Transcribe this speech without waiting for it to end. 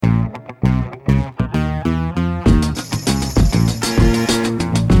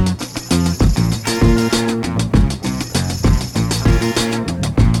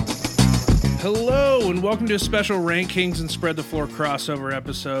welcome to a special Rankings and Spread the Floor crossover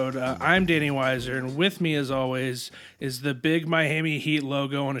episode. I'm Danny Weiser, and with me, as always, is the big Miami Heat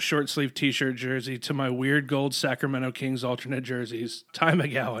logo on a short-sleeve T-shirt jersey to my weird gold Sacramento Kings alternate jerseys, Ty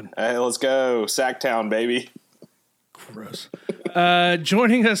McGowan. Hey, let's go. Sacktown, baby. Gross.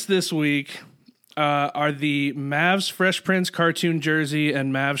 Joining us this week are the Mavs Fresh Prince cartoon jersey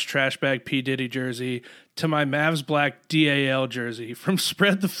and Mavs Trash Bag P. Diddy jersey to my Mavs Black DAL jersey. From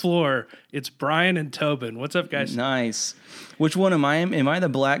Spread the Floor, it's Brian and Tobin. What's up, guys? Nice. Which one am I? Am I the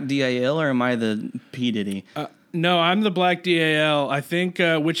Black DAL or am I the P. Diddy? No, I'm the Black DAL. I think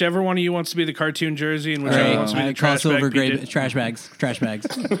whichever one of you wants to be the cartoon jersey and whichever one wants to be the trash bag. Trash bags.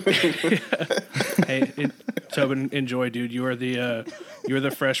 Hey, Tobin, enjoy, dude. You are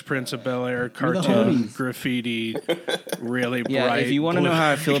the Fresh Prince of Bel-Air cartoon graffiti, really bright. Yeah, if you want to know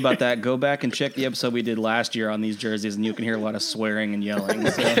how I feel about that, go back and check the episode we did last year on these jerseys, and you can hear a lot of swearing and yelling.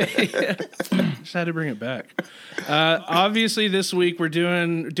 So. Just had to bring it back. Obviously, this week we're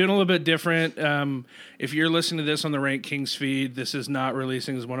doing a little bit different. If you're listening to this on the Rank Kings feed, this is not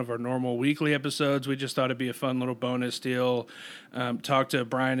releasing as one of our normal weekly episodes. We just thought it'd be a fun little bonus deal. Talk to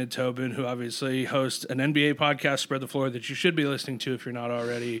Brian and Tobin, who obviously host an NBA podcast, Spread the Floor, that you should be listening to if you're not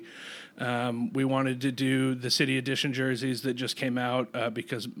already. We wanted to do the City Edition jerseys that just came out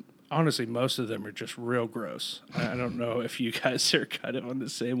because honestly, most of them are just real gross. I don't know if you guys are kind of on the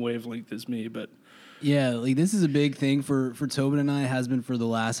same wavelength as me, but Yeah, like this is a big thing for Tobin and I. It has been for the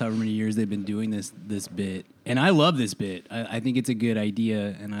last however many years they've been doing this bit, and I love this bit. I think it's a good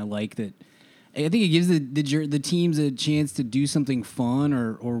idea, and I like that. I think it gives the teams a chance to do something fun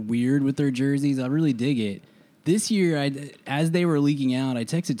or weird with their jerseys. I really dig it. This year, as they were leaking out, I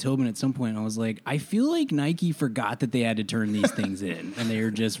texted Tobin at some point. And I was like, I feel like Nike forgot that they had to turn these things in, and they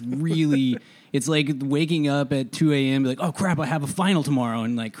are just really. It's like waking up at 2 a.m. like, oh crap, I have a final tomorrow,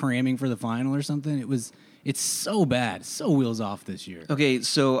 and like cramming for the final or something. It's so bad, so wheels off this year. Okay,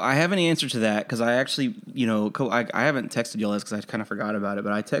 so I have an answer to that because I actually, I haven't texted y'all this because I kind of forgot about it,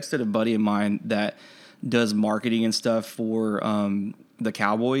 but I texted a buddy of mine that does marketing and stuff for the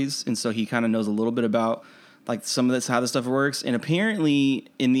Cowboys, and so he kind of knows a little bit about like some of this, how this stuff works. And apparently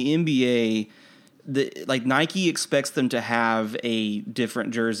in the NBA, Nike expects them to have a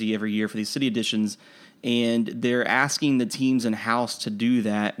different jersey every year for these city editions, and they're asking the teams in-house to do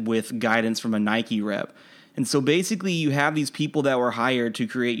that with guidance from a Nike rep. And so basically you have these people that were hired to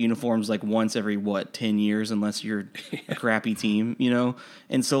create uniforms like once every, 10 years, unless you're a crappy team,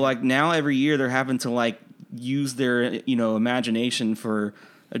 And so like now every year they're having to like use their, imagination for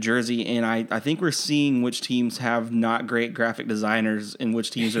a jersey. And I think we're seeing which teams have not great graphic designers and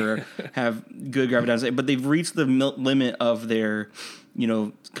which teams have good graphic designers, but they've reached the limit of their,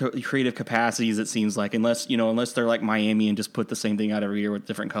 creative capacities, it seems like, unless they're like Miami and just put the same thing out every year with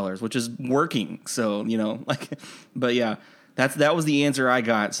different colors, which is working. So, but yeah, that was the answer I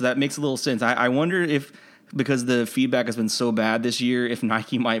got. So that makes a little sense. I wonder if, because the feedback has been so bad this year, if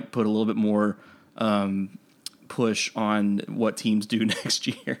Nike might put a little bit more, push on what teams do next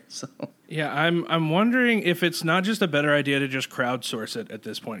year. So yeah, I'm wondering if it's not just a better idea to just crowdsource it at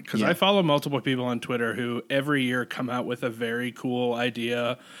this point, because I follow multiple people on Twitter who every year come out with a very cool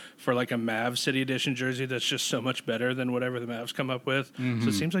idea for like a Mavs City Edition jersey that's just so much better than whatever the Mavs come up with. So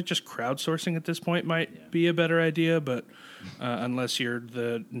it seems like just crowdsourcing at this point might be a better idea, but unless you're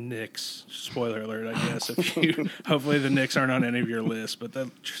the Knicks, spoiler alert, I guess. Hopefully the Knicks aren't on any of your lists, but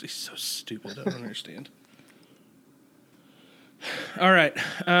that jersey's so stupid. I don't understand. All right,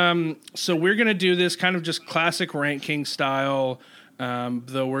 so we're going to do this kind of just classic ranking style,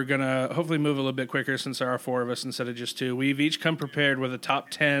 though we're going to hopefully move a little bit quicker since there are four of us instead of just two. We've each come prepared with a top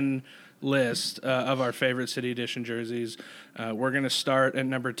 10 list of our favorite City Edition jerseys. We're going to start at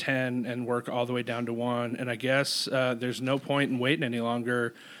number 10 and work all the way down to 1, and I guess there's no point in waiting any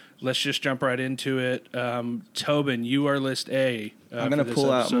longer. Let's just jump right into it. Tobin, you are list A. I'm going to pull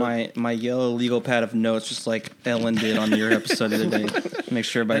out my yellow legal pad of notes, just like Ellen did on your episode the other day. Make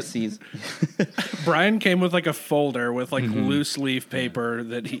sure everybody sees. Brian came with like a folder with like loose leaf paper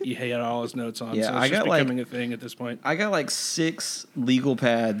that he had all his notes on. Yeah, so it's just becoming a thing at this point. I got like 6 legal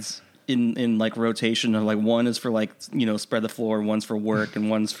pads in like rotation of like one is for like, spread the floor, one's for work, and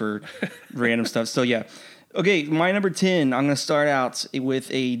one's for random stuff. So yeah. Okay, my number 10, I'm going to start out with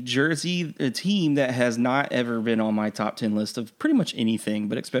a team that has not ever been on my top 10 list of pretty much anything,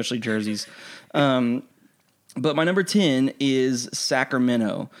 but especially jerseys. But my number 10 is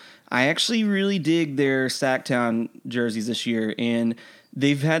Sacramento. I actually really dig their Sacktown jerseys this year, and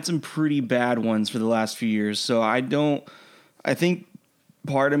they've had some pretty bad ones for the last few years. So I think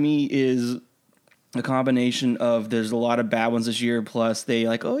part of me is a combination of there's a lot of bad ones this year, plus they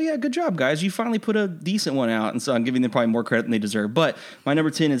like, oh yeah, good job guys, you finally put a decent one out, and so I'm giving them probably more credit than they deserve. But my number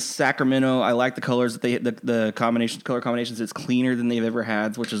 10 is Sacramento. I like the colors that the color combinations. It's cleaner than they've ever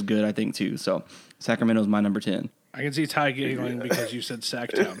had, which is good, I think, too. So Sacramento is my number 10. I can see Ty giggling because you said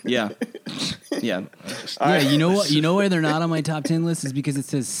Sacktown. Yeah. Yeah. Yeah, you know what? You know why they're not on my top 10 list is because it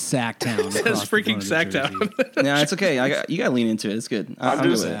says Sacktown. It says freaking Sacktown. No, it's okay. You got to lean into it. It's good. I'm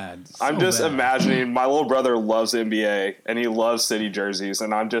just imagining my little brother loves NBA and he loves city jerseys,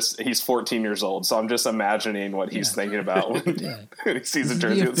 and he's 14 years old, so I'm just imagining what he's thinking about when he sees a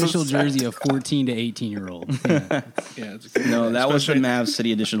jersey. The official jersey of 14 to 18-year-olds. Yeah. No, that was the Mavs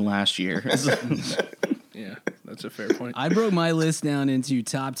City Edition last year. Yeah, that's a fair point. I broke my list down into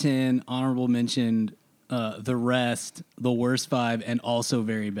top 10, honorable mentioned, the rest, the worst 5, and also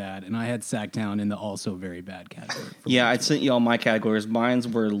very bad. And I had Sacktown in the also very bad category. Yeah, I sent you all my categories. Mine's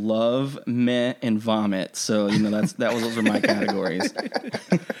were love, meh, and vomit. So those are my categories.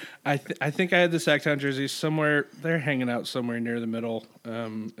 I think I had the Sacktown jersey somewhere. They're hanging out somewhere near the middle,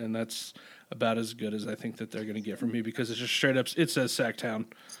 and that's about as good as I think that they're going to get from me because it's just straight up. It says Sacktown.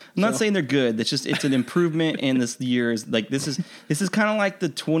 I'm not saying they're good. It's an improvement in this year's. Like this is kind of like the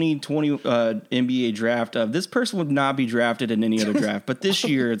 2020 NBA draft. Of this person would not be drafted in any other draft, but this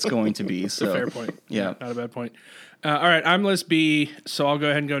year it's going to be. So fair point. Yeah, not a bad point. All right, I'm list B, so I'll go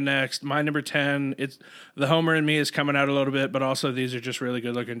ahead and go next. My number 10. It's the homer in me is coming out a little bit, but also these are just really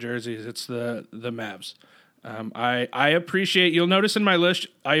good looking jerseys. It's the Mavs. I appreciate. You'll notice in my list,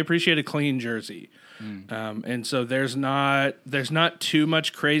 I appreciate a clean jersey. And so there's not too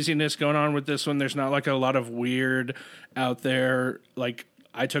much craziness going on with this one. There's not like a lot of weird out there, like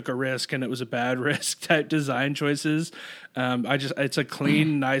I took a risk and it was a bad risk type design choices. It's a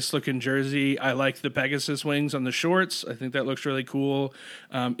clean, nice looking jersey. I like the Pegasus wings on the shorts. I think that looks really cool.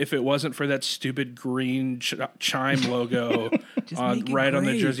 If it wasn't for that stupid green chime logo on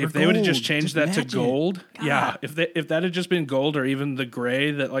the jersey, if they would have just changed that to gold, yeah. If that had just been gold or even the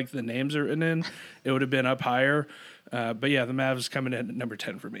gray that like the names are written in, it would have been up higher. But yeah, the Mavs coming in at number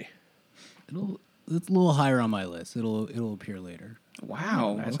 10 for me. It's a little higher on my list. It'll appear later.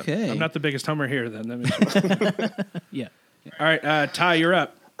 Wow. Nice. Okay. I'm not the biggest homer here then. That makes Yeah. All right, Ty, you're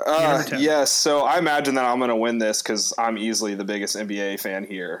up. Yes, so I imagine that I'm going to win this because I'm easily the biggest NBA fan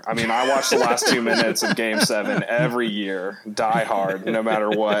here. I mean, I watch the last 2 minutes of Game 7 every year, die hard, no matter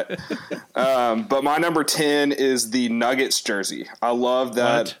what. But my number 10 is the Nuggets jersey. I love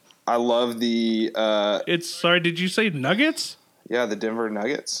that. What? I love the... did you say Nuggets? Yeah, the Denver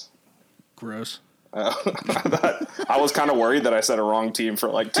Nuggets. Gross. I was kind of worried that I said a wrong team for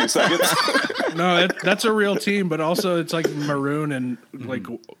like 2 seconds. No, that's a real team, but also it's like maroon and like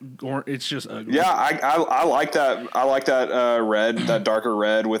it's just ugly. Yeah, I like that. I like that red, that darker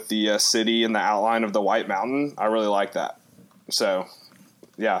red with the city and the outline of the White Mountain. I really like that. So,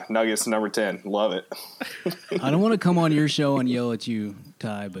 yeah, Nuggets number 10. Love it. I don't want to come on your show and yell at you,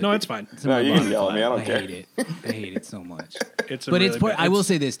 Ty, but No, it's fine. No, you can yell at me. I don't care. I hate it so much. I will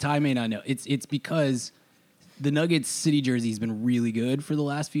say this. Ty may not know. It's because the Nuggets city jersey has been really good for the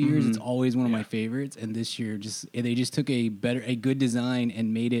last few years. It's always one of my favorites, and this year they just took a good design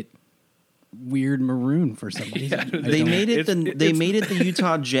and made it weird maroon for some reason. Yeah, they made it the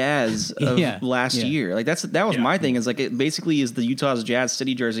Utah Jazz of last year. Like that was my thing. Is like it basically is the Utah Jazz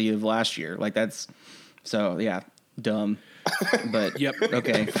city jersey of last year. Like that's so dumb. But Yep.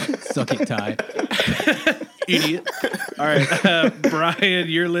 Okay. Suck it, Ty. Idiot. All right, Brian,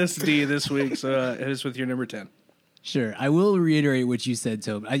 your list D this week, so hit us with your number 10. Sure. I will reiterate what you said,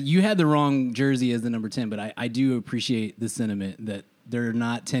 Tobe. You had the wrong jersey as the number 10, but I do appreciate the sentiment that there are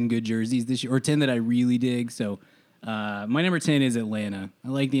not 10 good jerseys this year, or 10 that I really dig. So my number 10 is Atlanta. I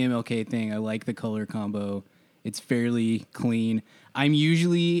like the MLK thing. I like the color combo. It's fairly clean. I'm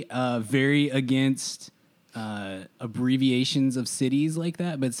usually very against abbreviations of cities like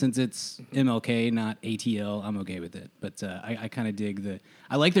that, but since it's MLK, not ATL, I'm okay with it. But I kind of dig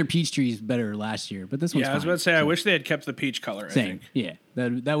I like their peach trees better last year, but this one's I was about to say, I wish they had kept the peach color. Same. I think. Yeah,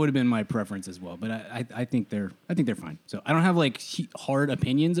 that would have been my preference as well. But I think they're fine. So I don't have like hard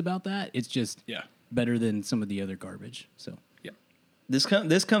opinions about that. It's just better than some of the other garbage. So yeah, this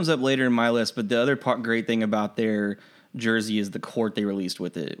comes up later in my list, but the other part great thing about their jersey is the court they released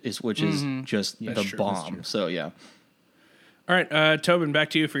with it, which is just the bomb. So yeah. All right, Tobin, back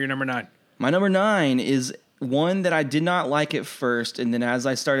to you for your number 9. My number 9 is one that I did not like at first, and then as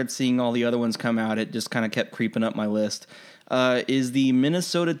I started seeing all the other ones come out, it just kind of kept creeping up my list. Is the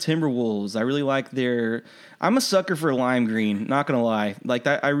Minnesota Timberwolves. I really like I'm a sucker for lime green, not gonna lie. Like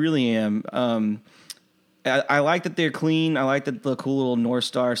that, I really am. I like that they're clean. I like that the cool little North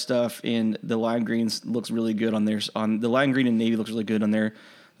Star stuff in the lime greens looks really good on theirs. On the lime green and navy looks really good on their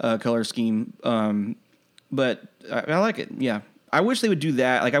color scheme. But I like it. Yeah, I wish they would do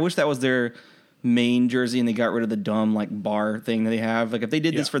that. Like I wish that was their main jersey and they got rid of the dumb like bar thing that they have. Like if they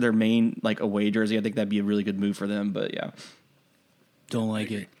did this for their main like away jersey, I think that'd be a really good move for them. But yeah. Don't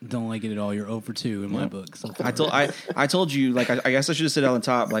like it at all. You're 0 for 2 in my book. So I told you, like, I guess I should have said on the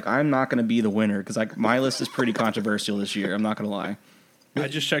top, like, I'm not going to be the winner because, like, my list is pretty controversial this year. I'm not going to lie. I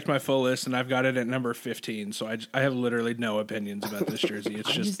just checked my full list, and I've got it at number 15, so I have literally no opinions about this jersey. It's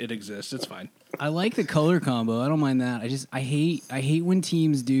just it exists. It's fine. I like the color combo. I don't mind that. I hate when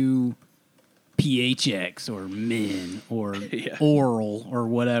teams do PHX or Min or Oral or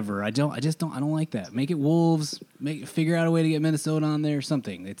whatever. I don't like that. Make it Wolves. Figure out a way to get Minnesota on there or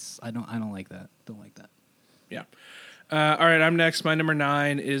something. I don't like that. Don't like that. Yeah. All right, I'm next. My number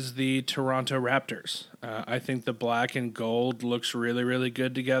 9 is the Toronto Raptors. I think the black and gold looks really, really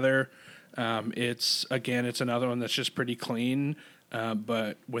good together. It's another one that's just pretty clean,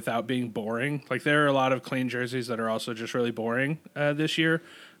 but without being boring. Like there are a lot of clean jerseys that are also just really boring this year.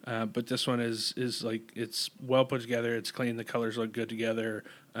 But this one is like it's well put together. It's clean. The colors look good together,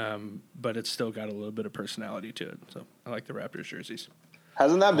 but it's still got a little bit of personality to it. So I like the Raptors jerseys.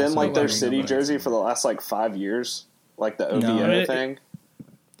 Hasn't that been like their city jersey for the last like 5 years? Like the OVO thing?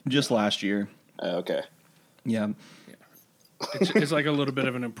 Just last year. Oh, okay. Yeah. It's like a little bit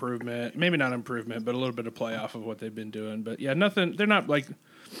of an improvement. Maybe not improvement, but a little bit of play off of what they've been doing. But yeah, nothing. They're not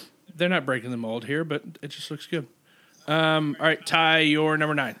breaking the mold here, but it just looks good. All right, Ty, your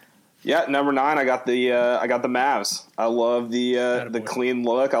number 9. Yeah, number 9. I got the Mavs. I love the clean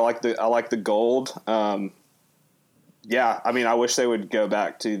look. I like the gold. Yeah, I mean, I wish they would go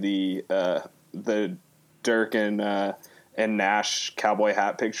back to the Dirk and Nash cowboy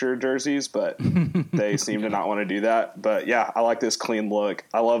hat picture jerseys, but they seem to not want to do that. But yeah, I like this clean look.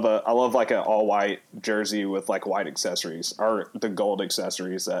 I love like an all white jersey with like white accessories or the gold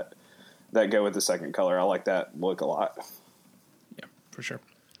accessories that go with the second color. I like that look a lot. Yeah, for sure.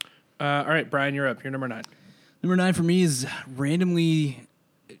 All right, Brian, you're up. You're number 9. Number 9 for me is randomly,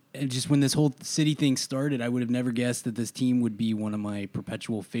 just when this whole city thing started, I would have never guessed that this team would be one of my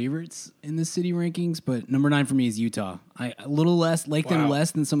perpetual favorites in the city rankings. But number 9 for me is Utah. I a little less like them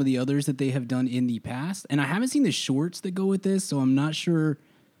less than some of the others that they have done in the past. And I haven't seen the shorts that go with this, so I'm not sure.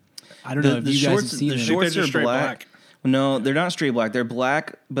 I don't know if you guys have seen them. The shorts are black. No, they're not straight black. They're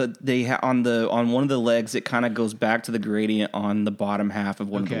black, but they on one of the legs it kind of goes back to the gradient on the bottom half of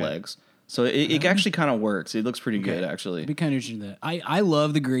one of the legs. So it actually kind of works. It looks pretty good, actually. It'd be kind of interesting that I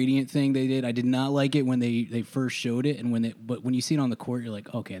love the gradient thing they did. I did not like it when they first showed it, but when you see it on the court, you're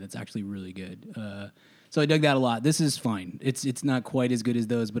like, okay, that's actually really good. So I dug that a lot. This is fine. It's not quite as good as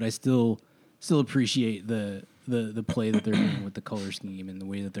those, but I still appreciate the play that they're doing with the color scheme and the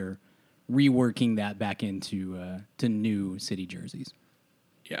way that they're reworking that back into to new city jerseys.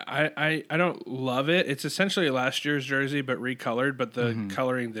 Yeah, I don't love it. It's essentially last year's jersey, but recolored. But the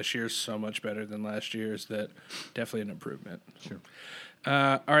coloring this year is so much better than last year's that definitely an improvement. Sure.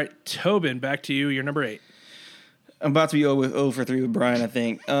 All right, Tobin, back to you. You're number 8. I'm about to be 0 for 3 with Brian, I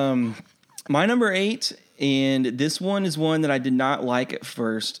think. My number 8, and this one is one that I did not like at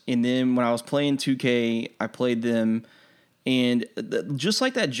first. And then when I was playing 2K, I played them. And just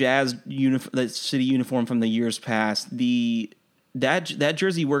like that Jazz that city uniform from the years past, that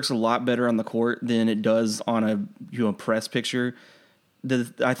jersey works a lot better on the court than it does on a press picture.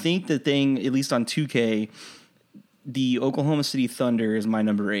 I think the thing, at least on 2K, the Oklahoma City Thunder is my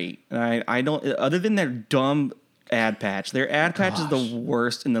number 8. And I don't, other than their dumb ad patch, their ad patch is the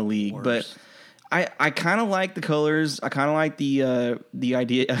worst in the league. But I kind of like the colors. I kind of like the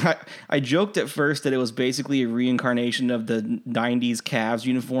idea. I joked at first that it was basically a reincarnation of the 90s Cavs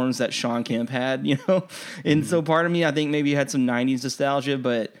uniforms that Sean Kemp had, And so part of me, I think maybe had some 90s nostalgia.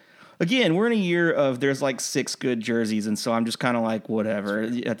 But again, we're in a year of there's like 6 good jerseys. And so I'm just kind of like, whatever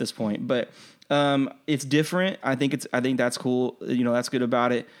at this point. But it's different. I think that's cool. That's good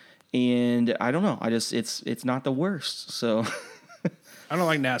about it. And I don't know. It's not the worst. So... I don't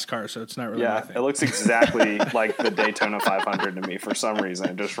like NASCAR, so it's not really my thing. It looks exactly like the Daytona 500 to me for some reason.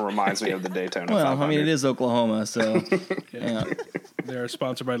 It just reminds me of the Daytona 500. Well, I mean, it is Oklahoma, so... yeah. They're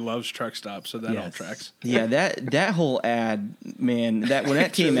sponsored by Love's Truck Stop, so that all tracks. Yeah, that whole ad, man, when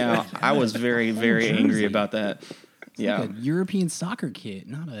that came out, I was very, very angry about that. It's like a European soccer kit,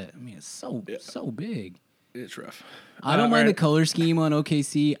 it's so big. It's rough. I don't mind the color scheme on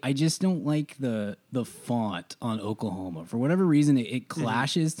OKC. I just don't like the font on Oklahoma. For whatever reason, it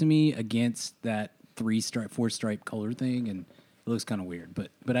clashes to me against that 4 stripe color thing, and it looks kind of weird,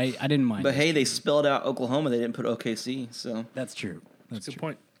 but I didn't mind. But hey, they spelled out Oklahoma. They didn't put OKC, so that's true. That's a good true.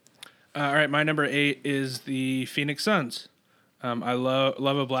 point. All right, my number 8 is the Phoenix Suns. I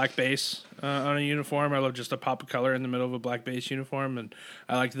love a black base on a uniform. I love just a pop of color in the middle of a black base uniform, and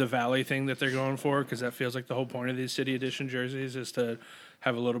I like the Valley thing that they're going for because that feels like the whole point of these City Edition jerseys is to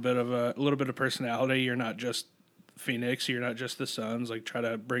have a little bit of personality. You're not just Phoenix, you're not just the Suns. Like try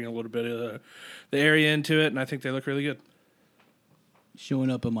to bring a little bit of the area into it, and I think they look really good. Showing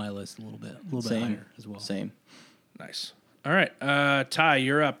up on my list a little bit higher as well. Same. Nice. All right, Ty,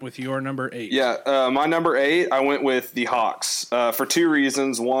 you're up with your number 8. Yeah, my number 8, I went with the Hawks for 2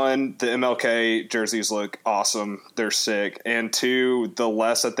 reasons. 1, the MLK jerseys look awesome; they're sick. And 2, the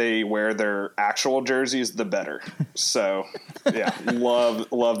less that they wear their actual jerseys, the better. So, yeah, love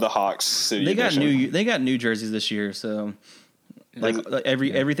the Hawks. City Edition. They got new jerseys this year, so. Like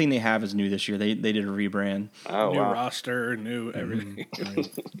everything they have is new this year. They did a rebrand. New roster, new everything.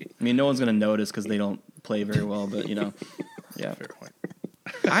 I mean, no one's gonna notice because they don't play very well. But yeah. Fair point.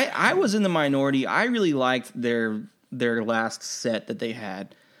 I was in the minority. I really liked their last set that they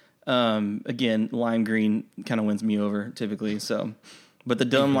had. Again, lime green kind of wins me over typically. So, but the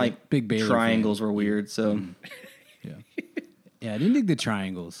dumb big Baylor triangles fan. were weird. So, Yeah, I didn't dig the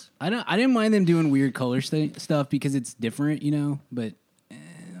triangles. I didn't mind them doing weird color stuff because it's different, But I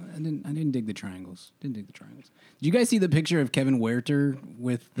didn't dig the triangles. Did you guys see the picture of Kevin Werther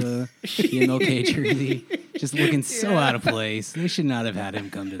with the MLK jersey, just looking so out of place? They should not have had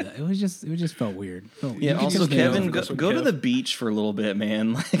him come to that. It just felt weird. Also Kevin, go to the beach for a little bit,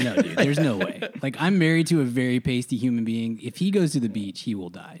 man. No, dude, there's no way. Like I'm married to a very pasty human being. If he goes to the beach, he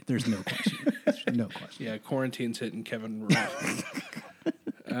will die. There's no question. No question. Yeah, quarantine's hitting Kevin rough.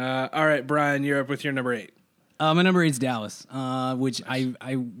 All right, Brian, you're up with your number 8. My number 8 is Dallas, which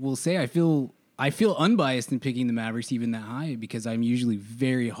I will say I feel unbiased in picking the Mavericks even that high because I'm usually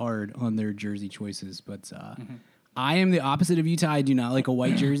very hard on their jersey choices. But I am the opposite of Utah. I do not like a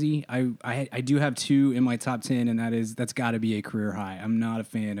white jersey. I do have 2 in my top 10, and that's got to be a career high. I'm not a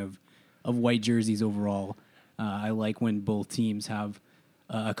fan of white jerseys overall. I like when both teams have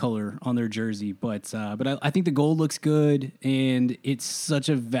a color on their jersey, but I think the gold looks good, and it's such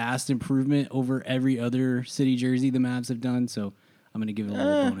a vast improvement over every other city jersey the Mavs have done. So I'm going to give it a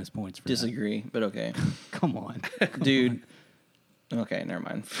little bonus points for disagree, but okay. Come on, dude. Okay, never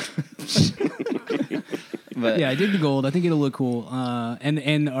mind. But yeah, I dig the gold. I think it'll look cool, and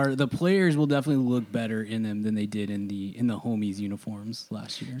the players will definitely look better in them than they did in the homies uniforms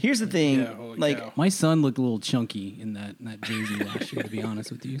last year. Here's the thing, cow. My son looked a little chunky in that jersey last year, to be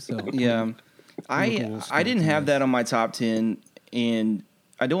honest with you. So yeah, I didn't have that on my top 10, and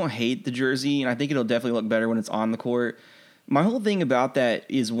I don't hate the jersey, and I think it'll definitely look better when it's on the court. My whole thing about that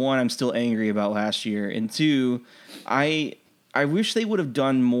is 1, I'm still angry about last year, and 2, I wish they would have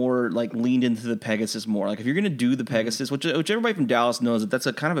done more, leaned into the Pegasus more. Like, if you're going to do the Pegasus, which everybody from Dallas knows that's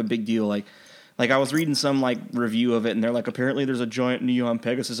a kind of a big deal. Like I was reading some, review of it, and they're like, apparently there's a giant neon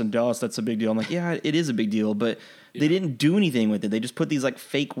Pegasus in Dallas. That's a big deal. I'm like, yeah, it is a big deal, but they didn't do anything with it. They just put these,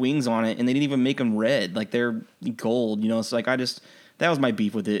 fake wings on it, and they didn't even make them red. They're gold, So, that was my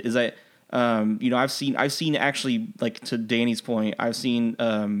beef with it, is that, I've seen actually, to Danny's point, I've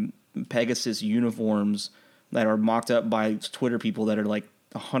seen Pegasus uniforms that are mocked up by Twitter people that are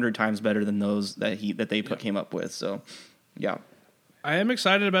 100 times better than those that they came up with. So, yeah. I am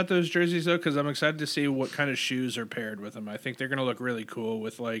excited about those jerseys though, because I'm excited to see what kind of shoes are paired with them. I think they're going to look really cool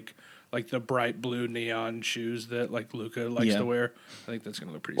with like the bright blue neon shoes that Luka likes to wear. I think that's going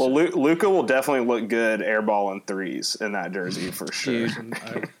to look pretty. Well, Luka will definitely look good airballing threes in that jersey for sure.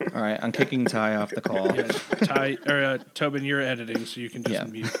 All right, I'm kicking Ty off the call. Yeah, Ty or Tobin, you're editing, so you can just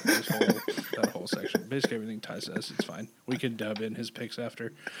mute that whole section. Basically, everything Ty says, it's fine. We can dub in his picks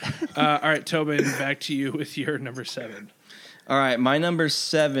after. All right, Tobin, back to you with your number 7. All right, my number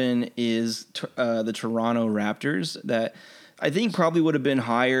 7 is the Toronto Raptors. That I think probably would have been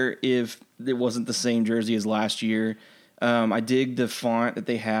higher if it wasn't the same jersey as last year. I dig the font that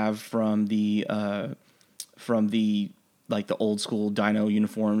they have from the the old school Dino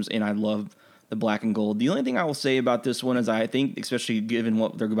uniforms, and I love the black and gold. The only thing I will say about this one is I think, especially given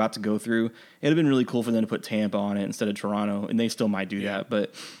what they're about to go through, it'd have been really cool for them to put Tampa on it instead of Toronto, and they still might do that.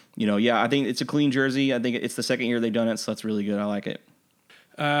 But I think it's a clean jersey. I think it's the second year they've done it, so that's really good. I like it.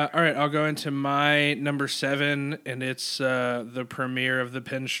 All right, I'll go into my number 7, and it's the premiere of the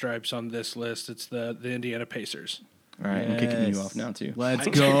pinstripes on this list. It's the Indiana Pacers. All right, I'm kicking you off now too. Let's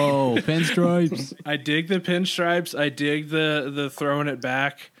go, pinstripes. I dig the pinstripes. I dig the throwing it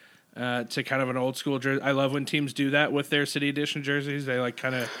back. to kind of an old school jersey. I love when teams do that with their City Edition jerseys. They like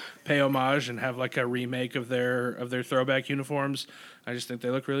kind of pay homage and have like a remake of their throwback uniforms. I just think they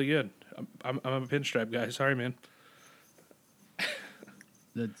look really good. I'm a pinstripe guy. Sorry, man.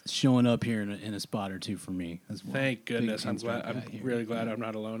 That's showing up here in a spot or two for me as well. Thank goodness. I'm really glad I'm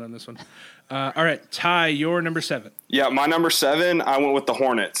not alone on this one. All right, Ty, your number 7. Yeah, my number 7, I went with the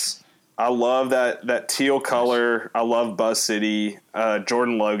Hornets. I love that teal color. I love Buzz City.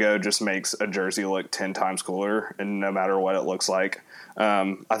 Jordan logo just makes a jersey look 10 times cooler, and no matter what it looks like.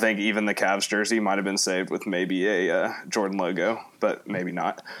 I think even the Cavs jersey might have been saved with maybe a Jordan logo, but maybe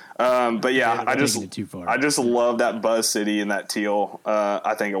not. But yeah, I just love that Buzz City and that teal.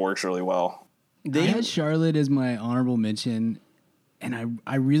 I think it works really well. I had Charlotte as my honorable mention, and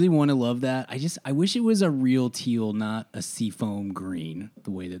I really want to love that. I wish it was a real teal, not a seafoam green,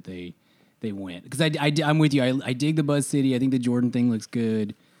 the way that they went. Because I'm with you. I dig the Buzz City. I think the Jordan thing looks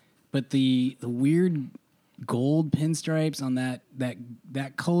good, but the weird gold pinstripes on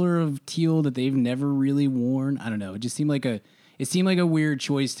that color of teal that they've never really worn. I don't know. It just seemed like a weird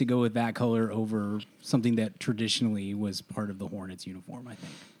choice to go with that color over something that traditionally was part of the Hornets uniform, I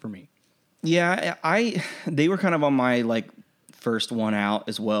think, for me. Yeah, they were kind of on my like first one out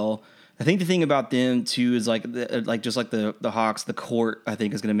as well. I think the thing about them too is just like the Hawks, the court I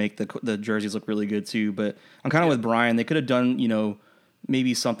think is going to make the jerseys look really good too. But I'm kind of with Brian. They could have done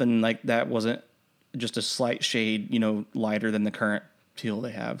maybe something like that wasn't just a slight shade lighter than the current teal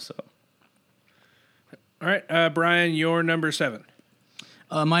they have. So, all right, Brian, your number 7.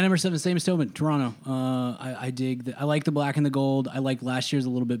 My number 7, same as Tobin, Toronto. I dig. I like the black and the gold. I like last year's a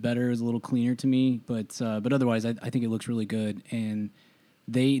little bit better. It was a little cleaner to me, but otherwise, I think it looks really good. And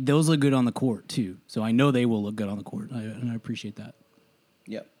those look good on the court too. So I know they will look good on the court, and I appreciate that.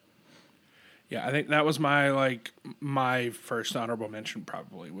 Yep. Yeah, I think that was my first honorable mention.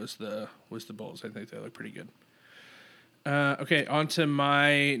 Probably was the Bulls. I think they look pretty good. Okay, on to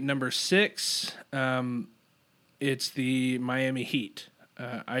my number 6. It's the Miami Heat.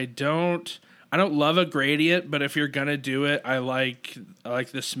 I don't love a gradient, but if you're gonna do it, I like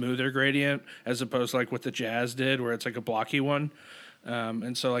the smoother gradient as opposed to like what the Jazz did, where it's like a blocky one.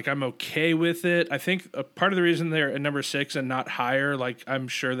 And so like I'm okay with it. I think part of the reason they're at number 6 and not higher, like I'm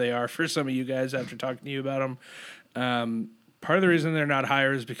sure they are for some of you guys after talking to you about them. Part of the reason they're not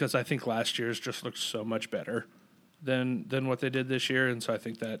higher is because I think last year's just looked so much better than what they did this year, and so I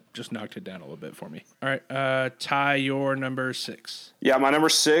think that just knocked it down a little bit for me. All right, Ty, your number 6. Yeah, my number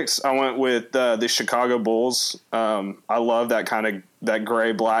 6, I went with the Chicago Bulls. I love that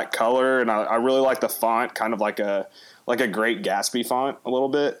gray black color, and I really like the font, kind of like a Great Gatsby font a little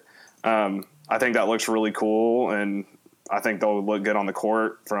bit. I think that looks really cool, and I think they'll look good on the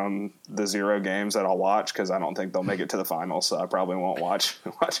court from the 0 games that I'll watch, because I don't think they'll make it to the finals, so I probably won't watch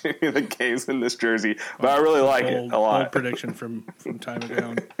any of the games in this jersey. But I really like it a lot. Bold prediction from time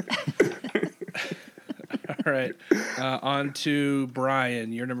ago. All right, on to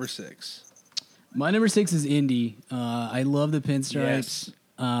Brian. Your number 6. My number 6 is Indy. I love the pinstripes. Yes.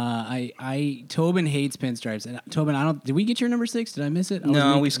 Tobin hates pinstripes, and Tobin, did we get your number 6? Did I miss it?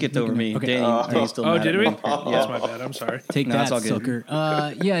 No, we skipped over me. Okay. Danny's still mad did at we? me. That's my bad. I'm sorry. Take No, that, it's all good. sucker.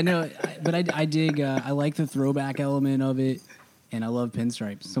 But I dig. I like the throwback element of it, and I love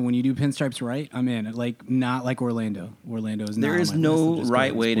pinstripes. So when you do pinstripes right, I'm in. Like not like Orlando. Orlando is not. There is on my list. no I'm just right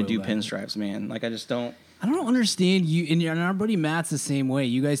gonna way to spoil do that. pinstripes, man. Like I just don't. I don't understand you, and our buddy Matt's the same way.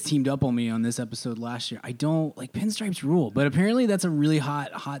 You guys teamed up on me on this episode last year. I don't like pinstripes rule, but apparently that's a really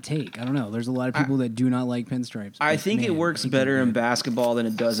hot take. I don't know. There's a lot of people that do not like pinstripes. I but think it works better they're in good. basketball than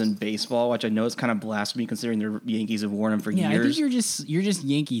it does in baseball, which I know is kind of blasphemy considering the Yankees have worn them for Yeah, years. I think you're just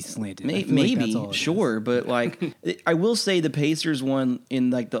Yankee slanted. I feel like Maybe, that's all it sure, is. but like I will say the Pacers one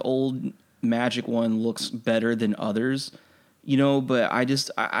in like the old Magic one looks better than others. But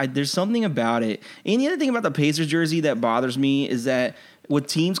I there's something about it. And the other thing about the Pacers jersey that bothers me is that with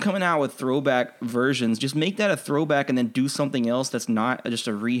teams coming out with throwback versions, just make that a throwback and then do something else that's not just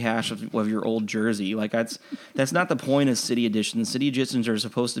a rehash of your old jersey. Like that's not the point of City Editions. City Editions are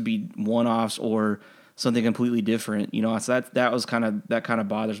supposed to be one-offs or something completely different. So that kind of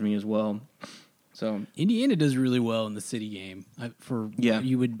bothers me as well. So Indiana does really well in the city game.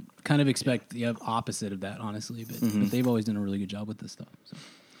 You would kind of expect the opposite of that, honestly, but they've always done a really good job with this stuff. So.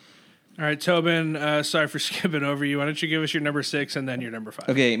 All right, Tobin, sorry for skipping over you. Why don't you give us your number 6 and then your number 5?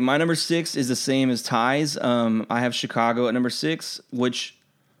 Okay, my number 6 is the same as Ty's. I have Chicago at number 6, which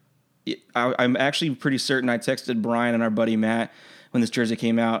I'm actually pretty certain I texted Brian and our buddy Matt when this jersey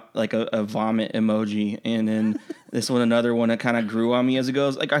came out, like a vomit emoji, and then this one, another one that kind of grew on me as it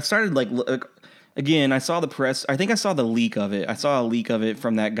goes. Like I started again, I saw the press. I think I saw the leak of it. I saw a leak of it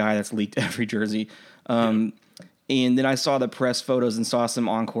from that guy that's leaked every jersey. And then I saw the press photos and saw some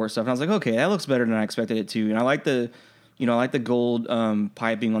on-court stuff. And I was like, okay, that looks better than I expected it to. And I like the gold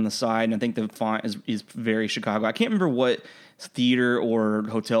piping on the side. And I think the font is very Chicago. I can't remember what theater or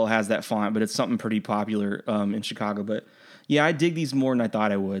hotel has that font, but it's something pretty popular in Chicago. But yeah, I dig these more than I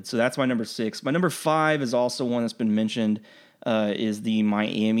thought I would. So that's my number 6. My number 5 is also one that's been mentioned. Is the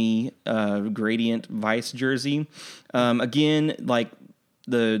Miami gradient Vice jersey. Again, like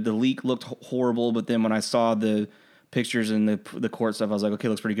the leak looked horrible, but then when I saw the pictures and the court stuff, I was like, okay,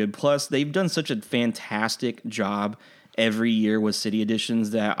 looks pretty good. Plus, they've done such a fantastic job every year with city editions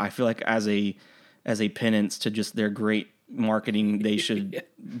that I feel like as a penance to just their great marketing, they should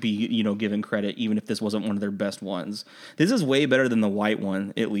be given credit, even if this wasn't one of their best ones. This is way better than the white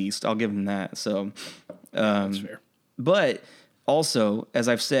one, at least. I'll give them that. So That's fair. But also, as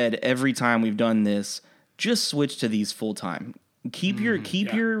I've said, every time we've done this, just switch to these full time. Keep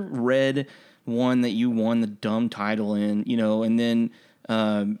your red one that you won the dumb title in, and then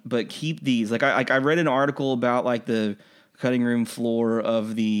but keep these. Like I read an article about like the cutting room floor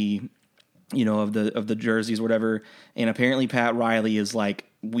of the of the jerseys or whatever, and apparently Pat Riley is like,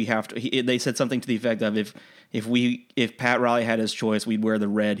 we have to. They said something to the effect of if Pat Riley had his choice, we'd wear the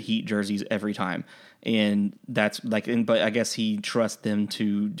red Heat jerseys every time. And that's like, but I guess he trusts them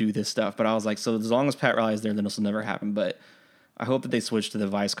to do this stuff. But I was like, so as long as Pat Riley is there, then this will never happen. But I hope that they switch to the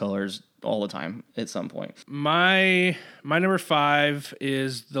Vice colors all the time at some point. My number 5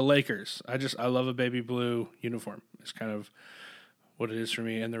 is the Lakers. I love a baby blue uniform. It's kind of what it is for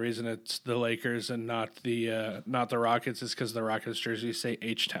me, and the reason it's the Lakers and not the Rockets is because the Rockets jerseys say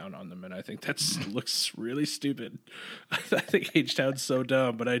H-Town on them, and I think looks really stupid. I think H-Town's so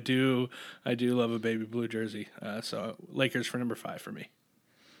dumb, but I do love a baby blue jersey. So Lakers for number 5 for me.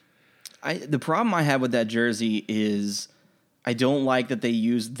 The problem I have with that jersey is I don't like that they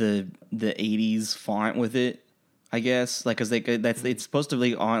used the 80s font with it. I guess because it's supposed to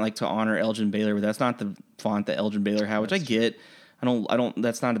be to honor Elgin Baylor, but that's not the font that Elgin Baylor had, which I get. I don't.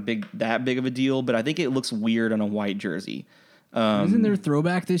 That's not that big of a deal, but I think it looks weird on a white jersey. Isn't there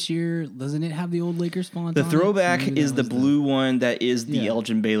throwback this year? Doesn't it have the old Lakers font? The throwback is the blue one that is the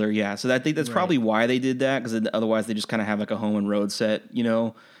Elgin Baylor. Yeah, so I think that's probably why they did that, because otherwise they just kind of have like a home and road set,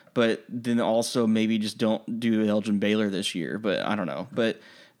 But then also maybe just don't do Elgin Baylor this year. But I don't know. But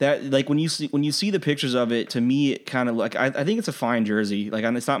that like when you see the pictures of it, to me it kind of like I think it's a fine jersey. Like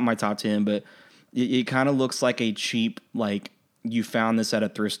it's not in my top 10, but it kind of looks like a cheap like. You found this at a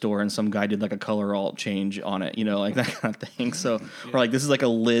thrift store and some guy did like a color alt change on it, like that kind of thing. So, or like this is like a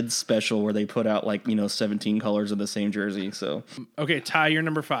lid special where they put out like, 17 colors of the same jersey. So, okay, Ty, your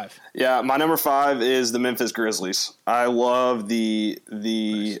number 5. Yeah, my number 5 is the Memphis Grizzlies. I love the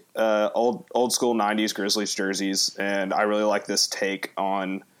old school 90s Grizzlies jerseys, and I really like this take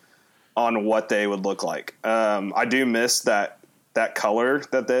on what they would look like. I do miss that color,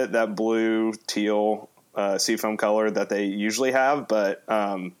 that blue teal seafoam color that they usually have, but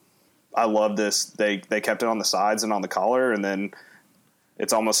I love this. They kept it on the sides and on the collar, and then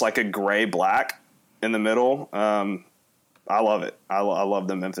it's almost like a gray black in the middle. I love it. I love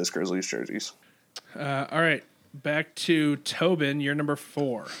the Memphis Grizzlies jerseys. All right, back to Tobin. Your number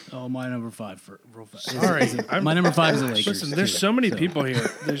 4. Oh, my number 5 for real fast. All right, my number 5 is the Lakers. Listen, there's so many people here.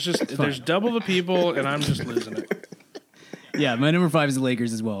 There's double the people, and I'm just losing it. Yeah, my number 5 is the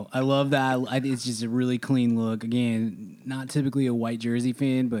Lakers as well. I love that. It's just a really clean look. Again, not typically a white jersey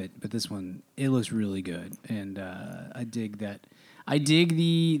fan, but this one, it looks really good, and I dig that. I dig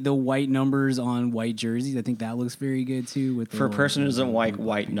the white numbers on white jerseys. I think that looks very good too. For a person who doesn't like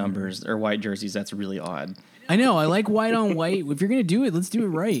white numbers or white jerseys, that's really odd. I know. I like white on white. If you're gonna do it, let's do it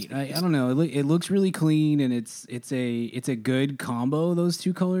right. I don't know. It looks really clean, and it's a good combo. Those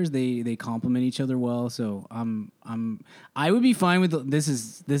two colors, they complement each other well. So I would be fine with this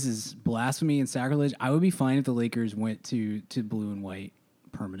is blasphemy and sacrilege. I would be fine if the Lakers went to blue and white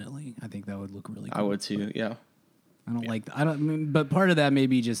permanently. I think that would look really cool. I would too. Yeah. But part of that may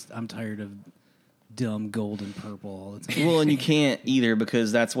be just I'm tired of dumb gold and purple all the time. Well, and you can't either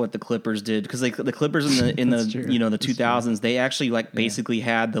because that's what the Clippers did. Because the Clippers in the the 2000s, they actually basically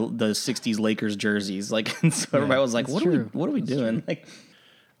had the 60s Lakers jerseys. Like, and so everybody was like, "What are we doing?" Like,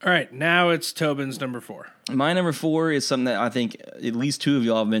 all right, now it's Tobin's number 4. My number 4 is something that I think at least two of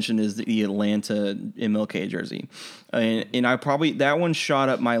y'all have mentioned is the Atlanta MLK jersey, and I probably that one shot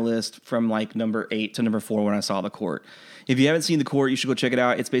up my list from like number 8 to number 4 when I saw the court. If you haven't seen the court, you should go check it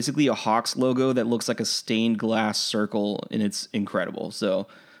out. It's basically a Hawks logo that looks like a stained glass circle, and it's incredible. So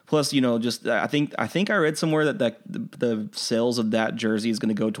Plus, just I think I read somewhere that the sales of that jersey is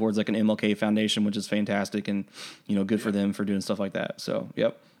going to go towards like an MLK Foundation, which is fantastic, and good for them for doing stuff like that. So,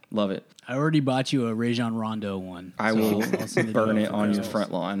 yep, love it. I already bought you a Rajon Rondo one. I will burn it on your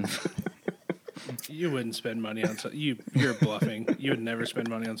front lawn. You wouldn't spend money on something. You're bluffing. You would never spend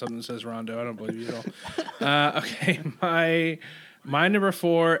money on something that says Rondo. I don't believe you at all. Okay, my number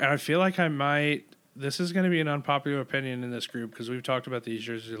 4, and I feel like I might. This is going to be an unpopular opinion in this group because we've talked about these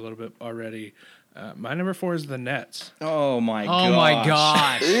jerseys a little bit already. My number 4 is the Nets. Oh my gosh. Oh my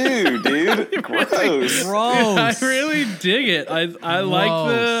gosh. Ew, dude. Gross. I really dig it. I like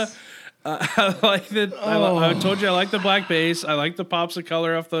the. I told you I like the black base. I like the pops of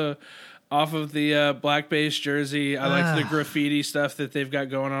color off of the black base jersey. I like the graffiti stuff that they've got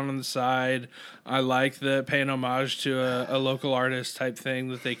going on the side. I like the paying homage to a local artist type thing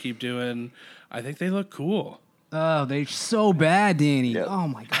that they keep doing. I think they look cool. Oh, they're so bad, Danny. Yep. Oh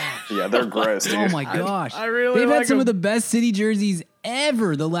my gosh. Yeah, they're gross, dude. Oh my gosh. I really They've like had some them. of the best city jerseys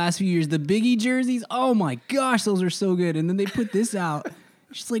ever the last few years. The Big E jerseys. Oh my gosh, those are so good. And then they put this out.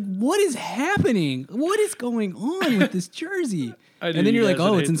 It's just like, what is happening? What is going on with this jersey? And then you're like,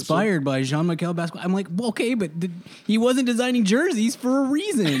 oh, it's inspired by Jean-Michel basketball. I'm like, well, okay, but he wasn't designing jerseys for a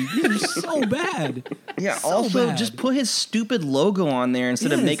reason. These are so bad. Yeah, So also bad. just put his stupid logo on there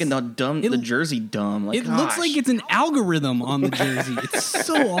instead of Yes. making the jersey dumb. Like, It looks like it's an algorithm on the jersey. It's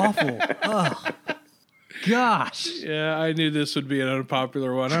so awful. Oh, gosh. Yeah, I knew this would be an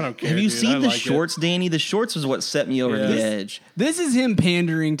unpopular one. I don't care. Have you dude. seen I the like shorts, Danny? The shorts was what set me over Yeah. the edge. This is him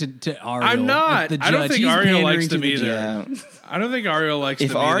pandering to Ariel. I'm not. the I don't judge. think He's Ariel pandering likes to them the either. judge. Yeah. I don't think Ariel likes If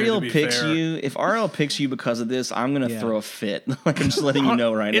them either, Ariel to be picks fair. you because of this, I'm gonna Yeah. throw a fit. Like I'm just letting you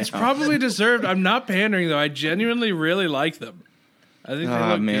know right It's now. probably deserved. I'm not pandering though. I genuinely really like them. I think they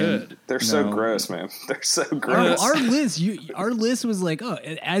Ah, look man. good. They're so No. gross, man. They're so Our, gross. our list was like, oh,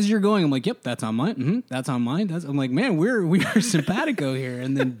 as you're going, I'm like, yep, that's on mine. That's on mine. I'm like, man, we are simpatico here.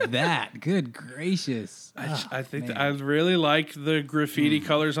 And then that, good gracious. I think that I really like the graffiti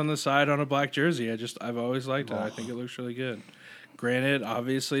colors on the side on a black jersey. I've always liked it. I think it looks really good. Granted,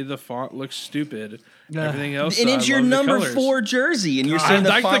 obviously the font looks stupid. Everything else, and I it's your love the number colors. 4 jersey, and you're I saying the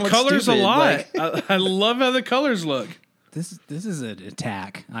like font the looks colors stupid. a lot. Like, I love how the colors look. This is an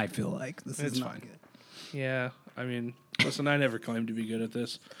attack, I feel like. This It's is not fine. good. Yeah, I mean, listen, I never claimed to be good at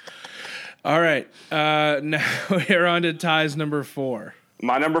this. All right, now we're on to Ty's number 4.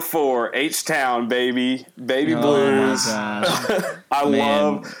 My number 4, H-Town, baby. Baby oh Blues. my gosh. I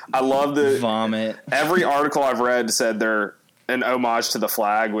Man. love the Vomit. every article I've read said they're an homage to the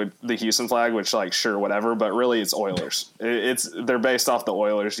flag, with the Houston flag, which like sure whatever, but really it's Oilers. They're based off the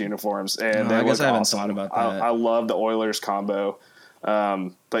Oilers uniforms, and they I guess look I haven't awesome. thought about that. I love the Oilers combo,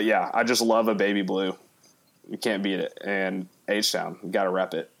 but yeah, I just love a baby blue. You can't beat it, and H-Town, you got to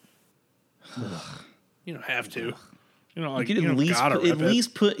rep it. You don't have to. You know, like You could you at don't least gotta put, rip at it.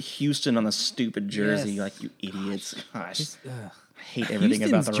 least put Houston on the stupid jersey, Yes. like you idiots. Gosh, Just, I hate everything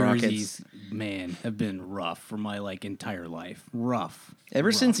Houston's about the Rockets. jerseys, man, have been rough for my entire life. Rough.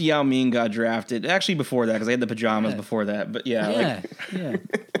 Ever since Yao Ming got drafted, actually before that, because I had the pajamas before that. But yeah, Yeah.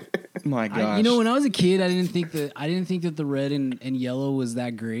 my gosh, When I was a kid, I didn't think that the red and yellow was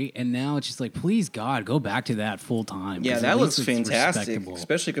that great, and now it's just like, please God, go back to that full time. yeah, 'cause that at looks least it's fantastic, respectable.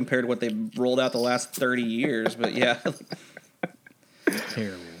 especially compared to what they've rolled out the last 30 years. But yeah.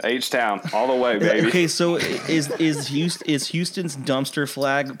 Terrible. H-Town, all the way, baby. Okay, so is Houston's dumpster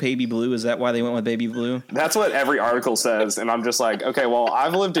flag baby blue? Is that why they went with baby blue? That's what every article says, and I'm just like, okay, well,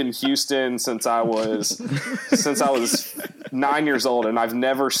 I've lived in Houston since I was 9 years old, and I've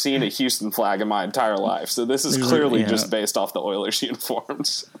never seen a Houston flag in my entire life. So this is clearly just based off the Oilers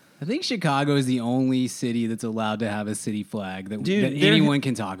uniforms. I think Chicago is the only city that's allowed to have a city flag that Dude, anyone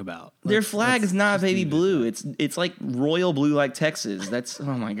can talk about. Their flag is not baby blue. It's like royal blue, like Texas. That's oh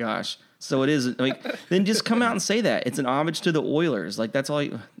my gosh. So it is like then just come out and say that it's an homage to the Oilers. Like that's all.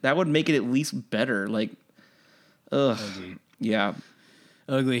 That would make it at least better. Like, yeah.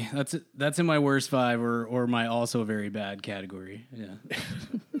 Ugly. That's in my worst 5 or my also very bad category. Yeah.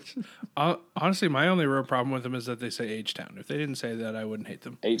 Honestly, my only real problem with them is that they say H-Town. If they didn't say that, I wouldn't hate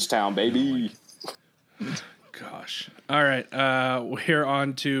them. H-Town, baby. Gosh. All right, we're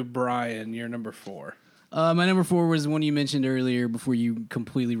on to Brian. You're number 4. My number 4 was one you mentioned earlier before you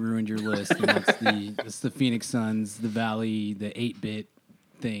completely ruined your list. And it's the Phoenix Suns, the Valley, the 8-bit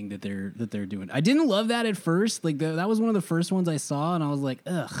thing that they're doing. I didn't love that at first. Like that was one of the first ones I saw, and I was like,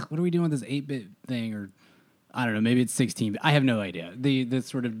 ugh, what are we doing with this 8-bit thing? Or I don't know, maybe it's 16. I have no idea. The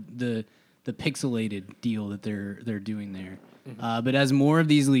sort of the pixelated deal that they're doing there. But as more of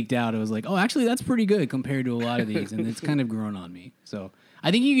these leaked out, it was like, oh, actually, that's pretty good compared to a lot of these, and it's kind of grown on me. So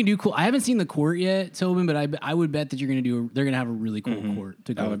I think you can do cool. I haven't seen the court yet, Tobin, but I would bet that they're gonna have a really cool court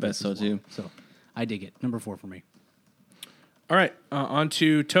to go. I would with bet this so as well. too. So I dig it. Number 4 for me. All right, on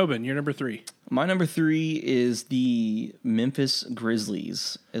to Tobin. You're number 3. My number 3 is the Memphis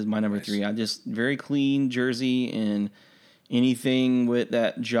Grizzlies. Is my number 3. I just very clean jersey, and anything with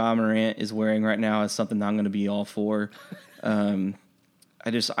that Ja Morant is wearing right now is something that I'm going to be all for. I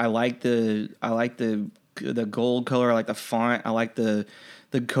like the gold color. I like the font. I like the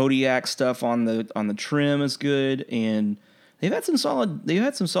Kodiak stuff on the trim is good, and they've had some solid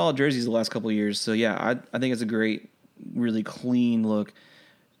jerseys the last couple of years. So yeah, I think it's a great, really clean look.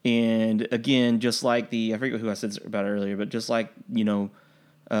 And again, just like I forget who I said about it earlier, but just like,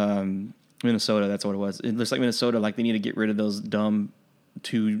 Minnesota, that's what it was. It looks like Minnesota, like they need to get rid of those dumb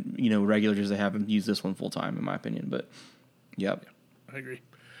 2, regular jerseys they have and use this one full time, in my opinion. But yep. I agree.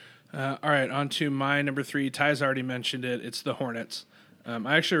 All right, on to my number 3. Ty's already mentioned it. It's the Hornets.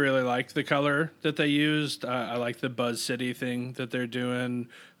 I actually really liked the color that they used. I like the Buzz City thing that they're doing.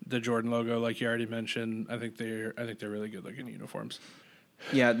 The Jordan logo, like you already mentioned. I think they're really good looking uniforms.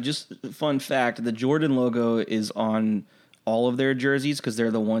 Yeah, just fun fact: the Jordan logo is on all of their jerseys because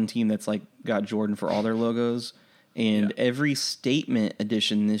they're the one team that's like got Jordan for all their logos. And every statement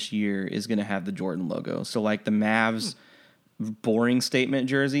edition this year is going to have the Jordan logo. So like the Mavs boring statement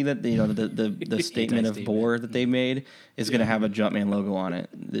jersey that the statement of bore that they made is going to have a Jumpman logo on it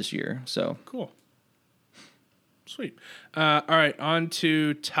this year. So cool, sweet. All right, on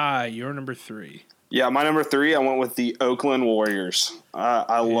to Ty. You're number 3. Yeah, my number 3, I went with the Oakland Warriors.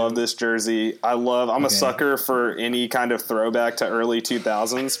 I love this jersey. I'm a sucker for any kind of throwback to early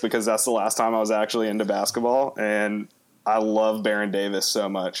 2000s because that's the last time I was actually into basketball, and I love Baron Davis so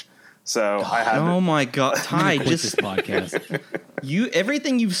much. So I had. Oh my God, Ty! Quit this podcast.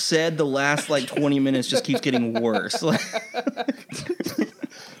 Everything you've said the last 20 minutes just keeps getting worse.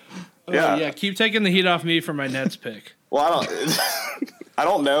 Yeah. Keep taking the heat off me for my Nets pick. Well, I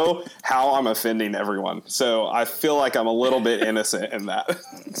don't know how I'm offending everyone, so I feel like I'm a little bit innocent in that.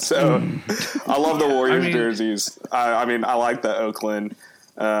 So I love the Warriors jerseys. I like the Oakland.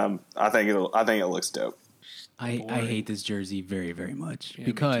 I think it looks dope. I hate this jersey very, very much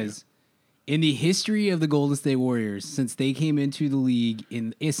because in the history of the Golden State Warriors, since they came into the league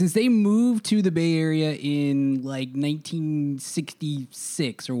since they moved to the Bay Area in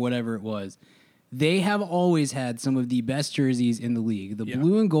 1966 or whatever it was, they have always had some of the best jerseys in the league. The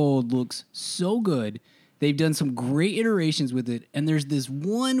blue and gold looks so good. They've done some great iterations with it, and there's this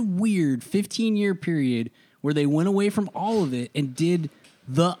one weird 15-year period where they went away from all of it and did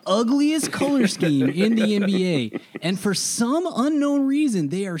the ugliest color scheme in the NBA. And for some unknown reason,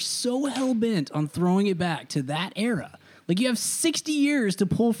 they are so hell-bent on throwing it back to that era. Like, you have 60 years to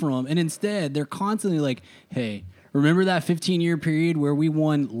pull from, and instead, they're constantly like, hey, remember that 15-year period where we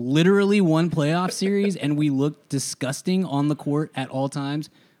won literally one playoff series and we looked disgusting on the court at all times?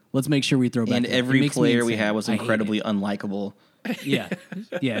 Let's make sure we throw back. And every player we had was incredibly unlikable. Yeah,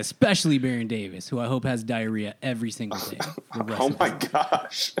 especially Baron Davis, who I hope has diarrhea every single day. Oh my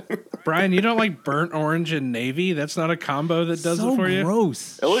gosh, Brian, you don't like burnt orange and navy? That's not a combo that does it for you.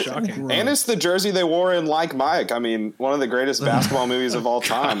 Gross. Shocking. And it's the jersey they wore in Like Mike. I mean, one of the greatest basketball movies of all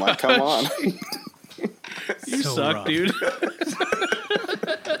time. Like, come on. You So suck, rough. dude.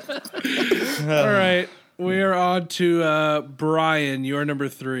 All right, we are on to Brian. You're number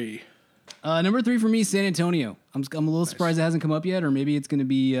 3. Number 3 for me, San Antonio. I'm a little surprised it hasn't come up yet, or maybe it's going to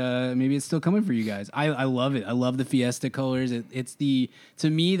be. Maybe it's still coming for you guys. I love it. I love the Fiesta colors. To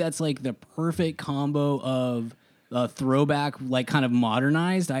me, that's like the perfect combo of throwback, like kind of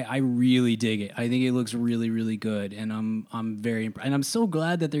modernized. I really dig it. I think it looks really, really good, and I'm very impressed. And I'm so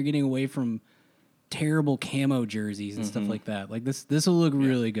glad that they're getting away from terrible camo jerseys and stuff like that. Like this will look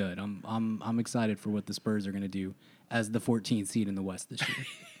really good. I'm excited for what the Spurs are going to do as the 14th seed in the West this year.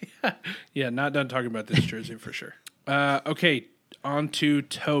 Yeah, not done talking about this jersey for sure. Okay, on to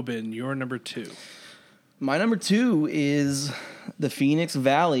Tobin. You're number 2. My number 2 is the Phoenix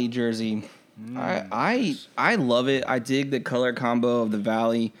Valley jersey. I love it. I dig the color combo of the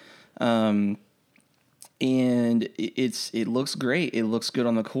Valley, and it looks great. It looks good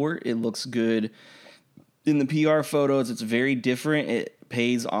on the court. It looks good in the PR photos. It's very different. It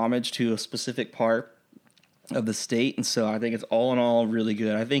pays homage to a specific part of the state, and so I think it's all in all really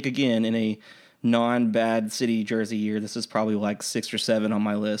good. I think, again, in a non-bad city jersey year, this is probably like 6 or 7 on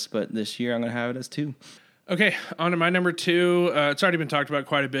my list, but this year I'm going to have it as 2. Okay, on to my number 2. It's already been talked about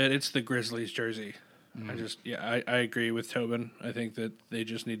quite a bit. It's the Grizzlies jersey. I agree with Tobin. I think that they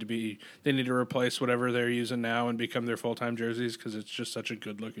just need to replace whatever they're using now and become their full-time jerseys because it's just such a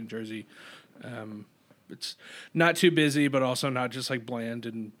good-looking jersey. It's not too busy, but also not just like bland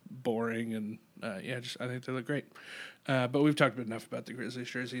and boring. And I think they look great. But we've talked enough about the Grizzlies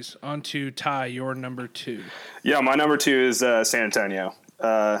jerseys. On to Ty, your number 2. Yeah, my number 2 is San Antonio.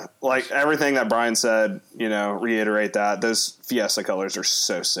 Like everything that Brian said, reiterate that. Those Fiesta colors are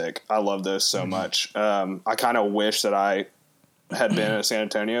so sick. I love those so much. I kind of wish that I had been a San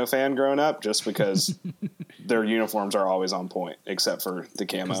Antonio fan growing up, just because their uniforms are always on point, except for the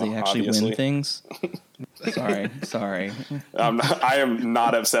camo. They actually obviously win things. Sorry. I am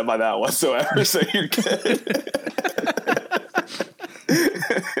not upset by that whatsoever. So you're good.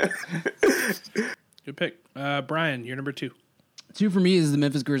 Good pick. Brian, your number 2. 2 for me is the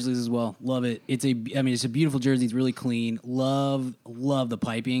Memphis Grizzlies as well. Love it. It's a beautiful jersey. It's really clean. Love the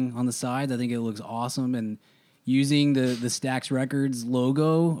piping on the sides. I think it looks awesome. And using the Stax Records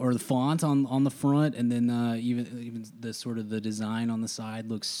logo or the font on the front, and then even the sort of the design on the side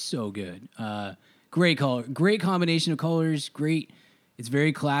looks so good. Great color, great combination of colors. Great. It's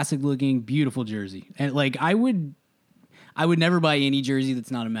very classic looking, beautiful jersey. And like I would never buy any jersey that's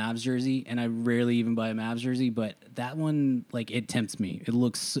not a Mavs jersey, and I rarely even buy a Mavs jersey. But that one, like, it tempts me. It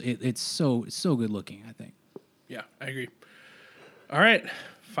looks, it's so good looking, I think. Yeah, I agree. All right,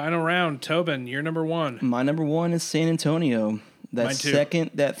 final round. Tobin, your number 1. My number 1 is San Antonio. That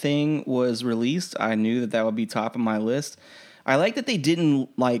second that thing was released, I knew that would be top of my list. I like that they didn't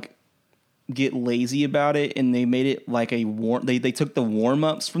get lazy about it, and they made it like they took the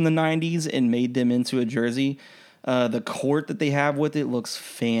warm-ups from the 90s and made them into a jersey. The court that they have with it looks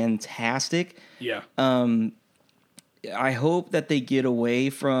fantastic. Yeah. I hope that they get away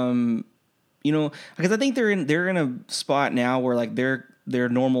from, because I think they're in a spot now where like their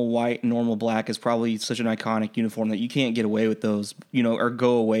normal white, normal black is probably such an iconic uniform that you can't get away with those, or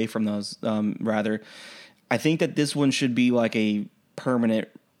go away from those. Rather, I think that this one should be like a permanent,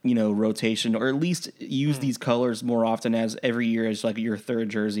 rotation, or at least use these colors more often as every year as like your third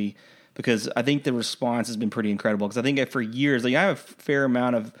jersey. Because I think the response has been pretty incredible. Because I think for years, I have a fair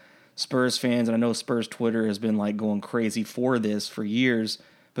amount of Spurs fans, and I know Spurs Twitter has been like going crazy for this for years.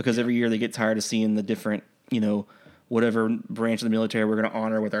 Because every year they get tired of seeing the different, whatever branch of the military we're going to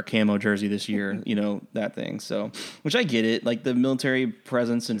honor with our camo jersey this year, that thing. So, which I get it. Like the military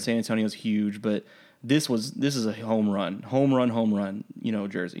presence in San Antonio is huge, but this is a home run,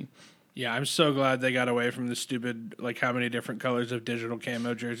 jersey. Yeah, I'm so glad they got away from the stupid, like, how many different colors of digital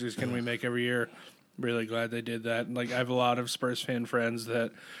camo jerseys can we make every year? Really glad they did that. And, like, I have a lot of Spurs fan friends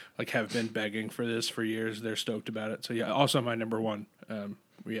that, like, have been begging for this for years. They're stoked about it. So, yeah, also my number 1.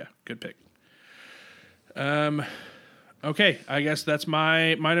 Yeah, good pick. Okay, I guess that's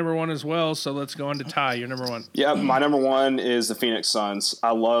my number 1 as well. So let's go on to Ty, your number 1. Yeah, my number 1 is the Phoenix Suns.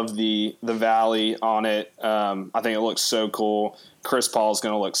 I love the valley on it. I think it looks so cool. Chris Paul's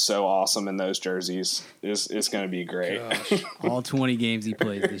going to look so awesome in those jerseys. It's going to be great. Gosh, all 20 games he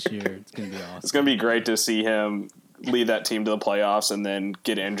plays this year. It's going to be awesome. It's going to be great to see him lead that team to the playoffs and then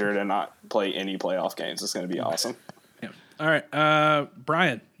get injured and not play any playoff games. It's going to be awesome. Yeah. All right,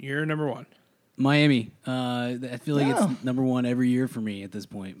 Brian, you're number 1. Miami. I feel like it's number 1 every year for me at this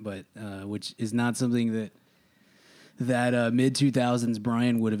point, but which is not something that mid 2000s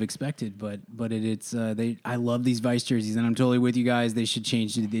Brian would have expected. But I love these Vice jerseys, and I'm totally with you guys. They should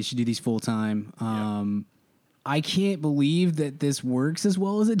change. They should do these full time. I can't believe that this works as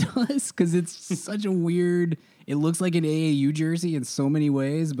well as it does, because it's such a weird. It looks like an AAU jersey in so many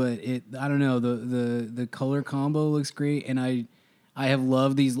ways, but I don't know, the color combo looks great, and I have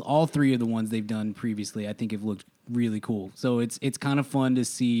loved these. All 3 of the ones they've done previously, I think, have looked really cool. So it's kind of fun to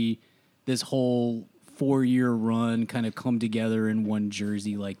see this whole 4-year run kind of come together in one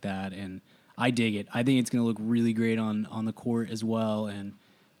jersey like that, and I dig it. I think it's going to look really great on the court as well, and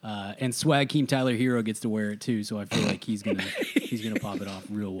Swag Keem Tyler Hero gets to wear it too, so I feel like he's gonna pop it off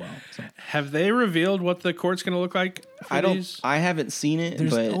real well. So. Have they revealed what the court's going to look like? I haven't seen it.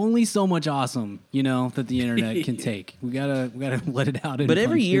 There's but only so much awesome, that the internet can take. We gotta let it out. But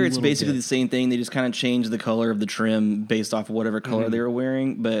every year it's basically the same thing. They just kind of change the color of the trim based off of whatever color they were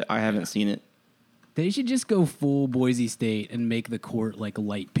wearing. But I haven't seen it. They should just go full Boise State and make the court like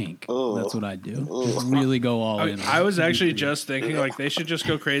light pink. Ugh. That's what I'd do. Just really go all in. I was actually just thinking, like, they should just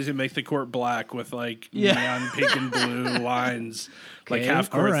go crazy and make the court black with, like, neon pink and blue lines, like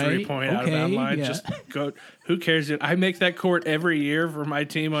half-court 3-point out-of-bound line. Yeah. Just go. Who cares? I make that court every year for my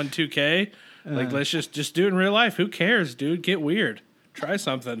team on 2K. Like, let's just do it in real life. Who cares, dude? Get weird. Try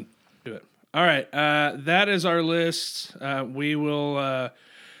something. Do it. All right. That is our list. We will...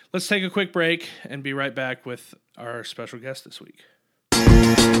 Let's take a quick break and be right back with our special guest this week.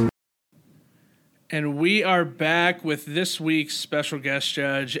 And we are back with this week's special guest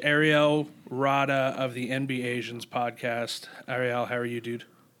judge, Ariel Rada of the NBAsians podcast. Ariel, how are you, dude?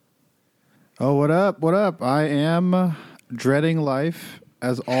 Oh, what up? What up? I am dreading life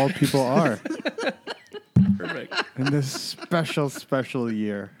as all people are Perfect. in this special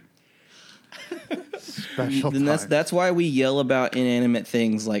year. Special And time. that's why we yell about inanimate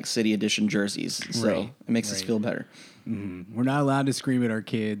things like City Edition jerseys. So Right, it makes us right. feel better. We're not allowed to scream at our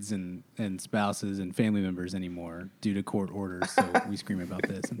kids and spouses and family members anymore due to court orders. So we scream about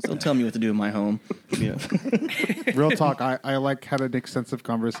this. Don't tell me what to do in my home. Yeah. Real talk, I like had an extensive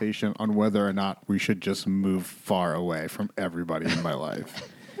conversation on whether or not we should just move far away from everybody in my life.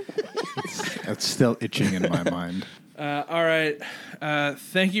 It's still itching in my mind. All right.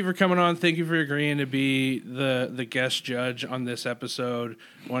 Thank you for coming on. Thank you for agreeing to be the guest judge on this episode.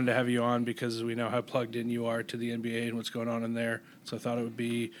 Wanted to have you on because we know how plugged in you are to the NBA and what's going on in there. So I thought it would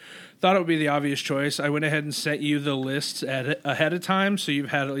be the obvious choice. I went ahead and sent you the lists ahead of time, so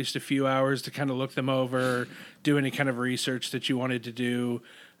you've had at least a few hours to kind of look them over, do any kind of research that you wanted to do.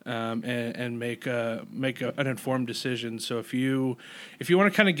 And make an informed decision. So if you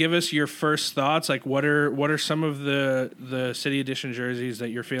want to kind of give us your first thoughts, like what are some of the City Edition jerseys that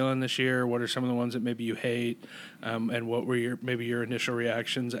you're feeling this year? What are some of the ones that maybe you hate? And what were your initial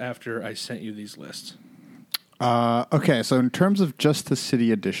reactions after I sent you these lists? Okay, so in terms of just the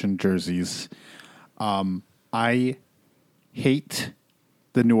City Edition jerseys, I hate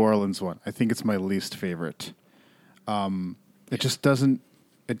the New Orleans one. I think it's my least favorite. It just doesn't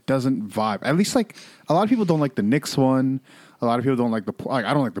vibe. At least, like, a lot of people don't like the Knicks one. A lot of people don't like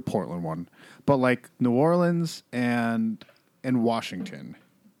I don't like the Portland one. But like New Orleans and Washington,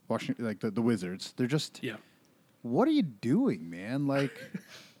 like the Wizards, they're just what are you doing, man? Like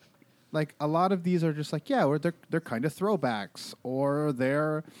a lot of these are just like, or they're kind of throwbacks, or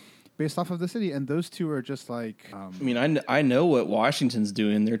they're based off of the city, and those two are just like. I mean, I know what Washington's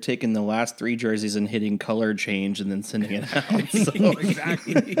doing. They're taking the last 3 jerseys and hitting color change and then sending it out. So.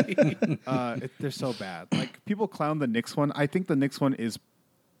 Exactly. They're so bad. Like, people clown the Knicks one. I think the Knicks one is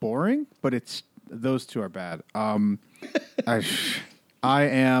boring, but those two are bad. I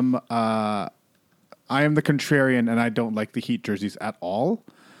am the contrarian, and I don't like the Heat jerseys at all.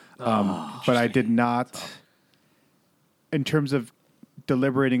 But I did not, in terms of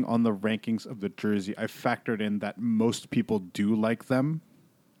deliberating on the rankings of the jersey, I factored in that most people do like them.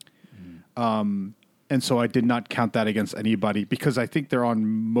 And so I did not count that against anybody because I think they're on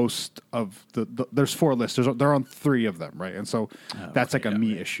most of there's 4 lists. They're on 3 of them, right? And so that's like a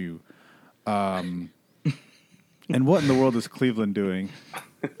me issue. And what in the world is Cleveland doing?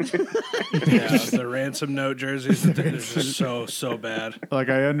 The ransom note jerseys, they're just so bad. Like,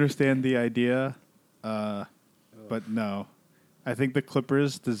 I understand the idea, but no. I think the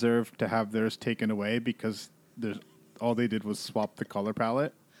Clippers deserve to have theirs taken away because all they did was swap the color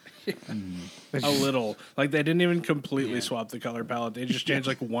palette. A little. Like, they didn't even completely swap the color palette. They just changed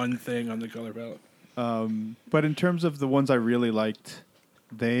like one thing on the color palette. But in terms of the ones I really liked,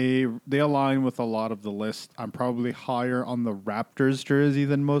 they align with a lot of the list. I'm probably higher on the Raptors jersey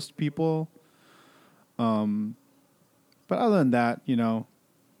than most people. But other than that,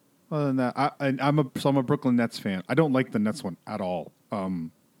 I'm a Brooklyn Nets fan. I don't like the Nets one at all.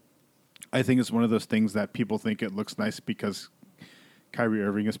 I think it's one of those things that people think it looks nice because Kyrie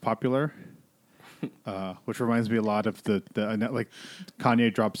Irving is popular, which reminds me a lot of the like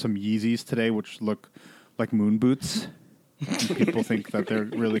Kanye dropped some Yeezys today, which look like moon boots. People think that they're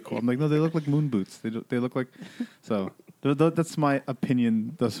really cool. I'm like, no, they look like moon boots. They look like so. That's my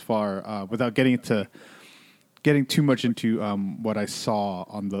opinion thus far. Without getting too much into what I saw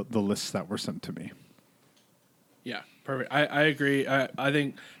on the lists that were sent to me. Yeah, perfect. I agree. I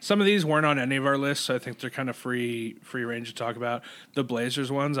think some of these weren't on any of our lists, so I think they're kind of free range to talk about. The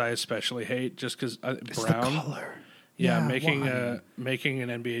Blazers ones I especially hate just because brown. The color. Yeah, why? making an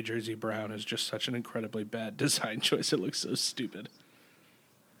NBA jersey brown is just such an incredibly bad design choice. It looks so stupid.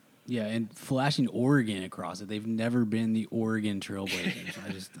 Yeah, and flashing Oregon across it. They've never been the Oregon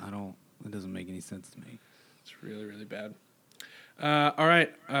Trailblazers. It doesn't make any sense to me. It's really, really bad. All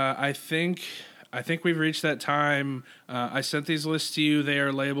right. I think we've reached that time. I sent these lists to you. They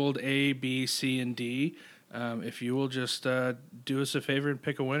are labeled A, B, C, and D. If you will just do us a favor and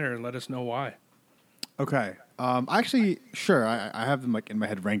pick a winner and let us know why. Okay. Actually, sure. I have them like in my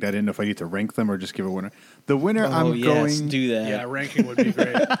head ranked. I didn't know if I need to rank them or just give a winner. The winner going. Do that. Yeah, ranking would be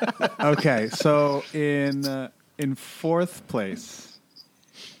great. Okay, so in fourth place,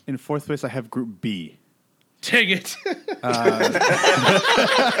 I have Group B. Dang it.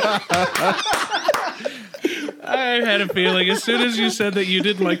 I had a feeling as soon as you said that you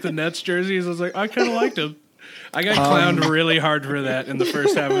didn't like the Nets jerseys, I was like, I kind of liked them. I got clowned really hard for that in the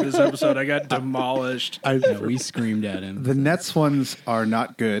first half of this episode. I got demolished. Yeah, we screamed at him. The Nets ones are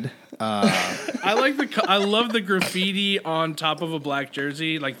not good. I love the graffiti on top of a black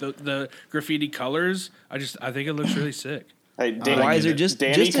jersey, like the graffiti colors. I think it looks really sick. Hey, Weiser, just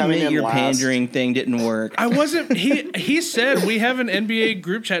admit your pandering thing didn't work. I wasn't. He said we have an NBA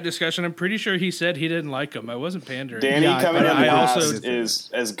group chat discussion. I'm pretty sure he said he didn't like them. I wasn't pandering. Danny coming in last also is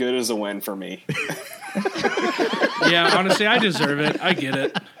as good as a win for me. Yeah, honestly, I deserve it. I get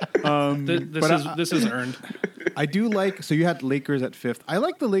it. This is earned. I do like. So you had Lakers at 5th. I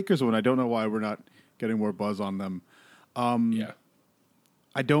like the Lakers one. I don't know why we're not getting more buzz on them. Yeah.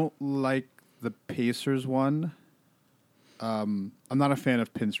 I don't like the Pacers one. I'm not a fan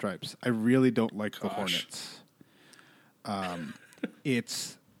of pinstripes. I really don't like the Hornets.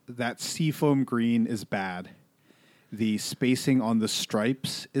 It's that seafoam green is bad. The spacing on the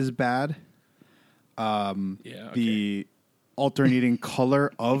stripes is bad. The alternating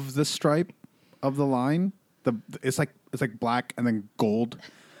color of the stripe of the line, it's like black and then gold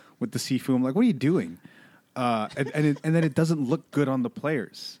with the seafoam. Like, what are you doing? And then it doesn't look good on the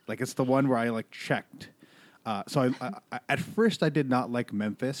players. Like, it's the one where I checked. So I at first I did not like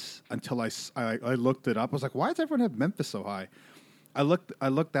Memphis until I looked it up. I was like, why does everyone have Memphis so high? I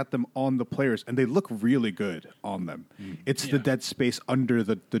looked at them on the players, and they look really good on them. It's the dead space under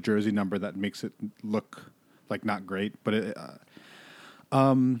the jersey number that makes it look like not great. But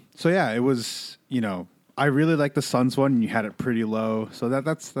so yeah, it was, I really like the Suns one, and you had it pretty low. So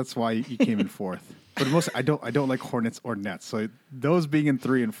that's why you came in 4th. But I don't like Hornets or Nets. So those being in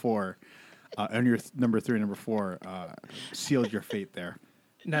 3 and 4. And your number 3 and number 4 sealed your fate there.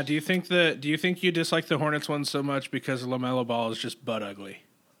 Now, do you think you dislike the Hornets one so much because LaMelo Ball is just butt ugly?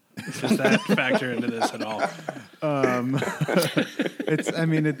 Does that factor into this at all?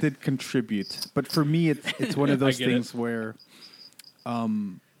 It did contribute, but for me, it's one of those things where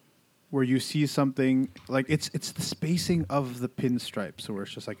you see something like it's the spacing of the pinstripes, where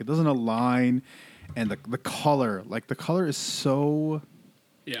it's just like it doesn't align, and the color, the color is so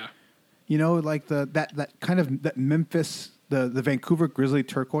like that kind of that Memphis, the Vancouver Grizzly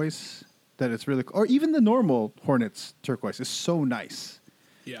turquoise, that it's really, or even the normal Hornets turquoise is so nice.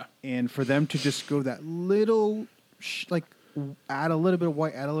 Yeah. And for them to just go that little, add a little bit of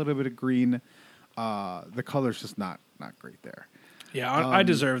white, add a little bit of green, the color's just not great there. Yeah, I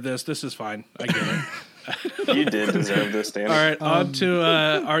deserve this. This is fine. I get it. You did deserve this, Danny. All right, on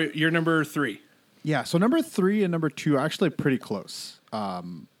to your number 3. Yeah, so number 3 and number 2 are actually pretty close.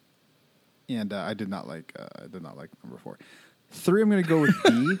 And I did not like number 4. 3, I'm going to go with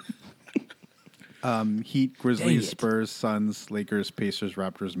D. Heat, Grizzlies, Spurs, Suns, Lakers, Pacers,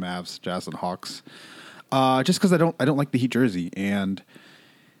 Raptors, Mavs, Jazz, and Hawks. Just because I don't like the Heat jersey, and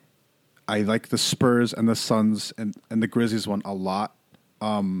I like the Spurs and the Suns and the Grizzlies one a lot.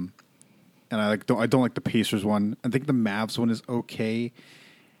 And I don't like the Pacers one. I think the Mavs one is okay.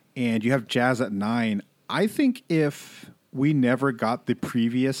 And you have Jazz at 9. I think if we never got the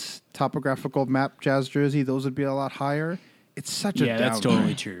previous topographical map Jazz jersey, those would be a lot higher. It's such a that's downgrade.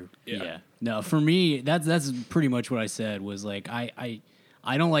 totally true. Yeah. No, for me, that's pretty much what I said. Was like I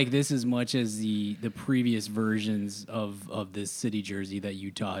don't like this as much as the previous versions of this city jersey that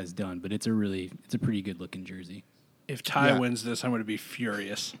Utah has done, but it's a pretty good looking jersey. If Ty wins this, I'm going to be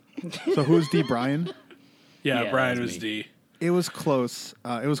furious. So who's D, Brian? Yeah, Brian was D. It was close.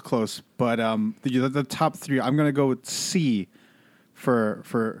 But the top 3, I'm going to go with C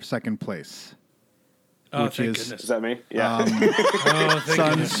for second place. Oh, thank goodness. Is that me? Yeah.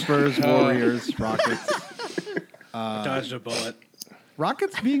 Suns, Spurs, Warriors, Rockets. Dodged a bullet.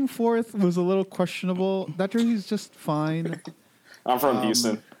 Rockets being 4th was a little questionable. That jersey's just fine. I'm from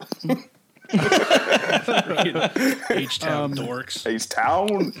Houston. H-Town dorks.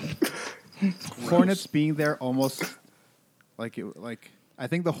 H-Town. Hornets being there almost I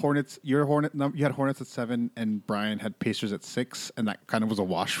think the Hornets, you had Hornets at 7 and Brian had Pacers at 6, and that kind of was a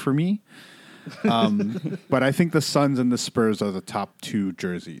wash for me. But I think the Suns and the Spurs are the top 2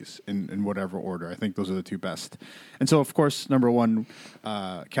 jerseys in whatever order. I think those are the 2 best. And so, of course, number 1,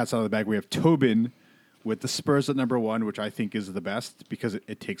 cat's out of the bag, we have Tobin with the Spurs at number 1, which I think is the best because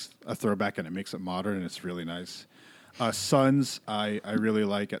it takes a throwback and it makes it modern, and it's really nice. Suns, I really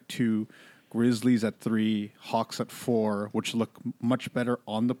like at 2. Grizzlies at 3, Hawks at 4, which look much better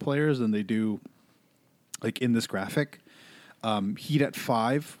on the players than they do in this graphic. Heat at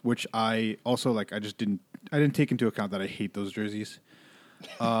 5, which I also I didn't take into account that I hate those jerseys.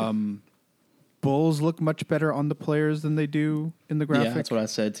 Bulls look much better on the players than they do in the graphic. Yeah, that's what I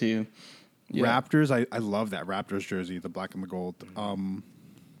said too. Yeah. Raptors, I love that Raptors jersey, the black and the gold.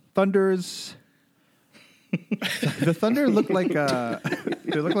 Thunders, the Thunder look like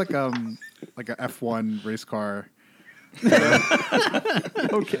they look like a F1 race car.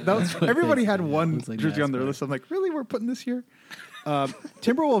 Okay, everybody had one like jersey on their NASCAR. list. I'm like, really? We're putting this here?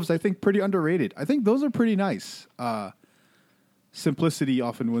 Timberwolves, I think, pretty underrated. I think those are pretty nice. Simplicity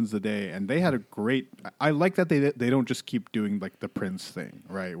often wins the day, and they had a great. I like that they don't just keep doing like the Prince thing,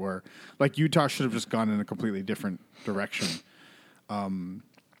 right? Where like Utah should have just gone in a completely different direction. And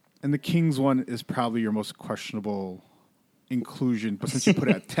the Kings one is probably your most questionable inclusion, but since you put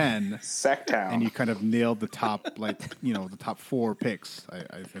it at 10, Sacktown. and you kind of nailed the top, the top 4 picks,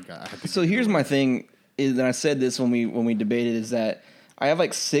 I think I had to. So here's my thing, is that I said this when we debated, is that I have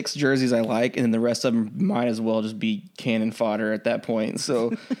like 6 jerseys I like, and then the rest of them might as well just be cannon fodder at that point.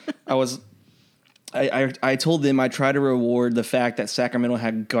 So I told them I try to reward the fact that Sacramento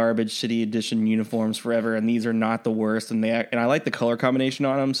had garbage City Edition uniforms forever, and these are not the worst. And I like the color combination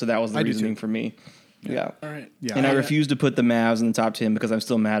on them, so that was the reasoning for me. Yeah. All right. Yeah. And I refuse to put the Mavs in the top 10 because I'm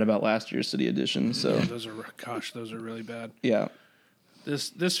still mad about last year's City Edition. So Yeah, those are really bad. yeah.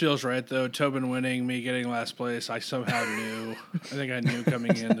 This feels right though. Tobin winning, me getting last place. I somehow knew. I think I knew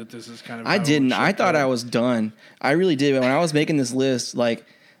coming in that this is kind of. I didn't. I thought I was done. I really did. When I was making this list, like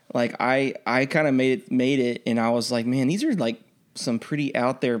I kind of made it, and I was like, man, these are like some pretty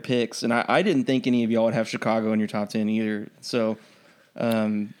out there picks, and I didn't think any of y'all would have Chicago in your top 10 either. So,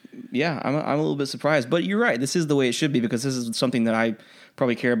 yeah, I'm a little bit surprised. But you're right. This is the way it should be because this is something that I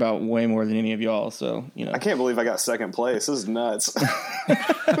probably care about way more than any of y'all. So, you know, I can't believe I got second place. This is nuts.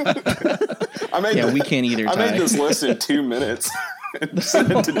 We can't either. I Ty. made this list in 2 minutes. And sent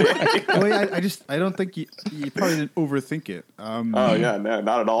it today. Well, I don't think you probably didn't overthink it. Oh yeah, no,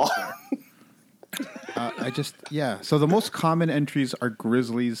 not at all. So the most common entries are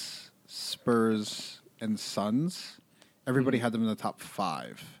Grizzlies, Spurs, and Suns. Everybody had them in the top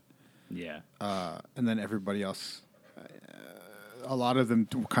 5. Yeah. And then everybody else, a lot of them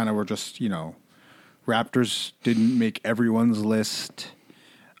kind of were just, Raptors didn't make everyone's list.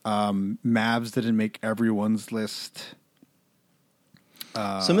 Mavs didn't make everyone's list.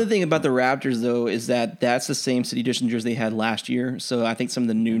 Some of the thing about the Raptors, though, is that that's the same City Edition jersey they had last year. So I think some of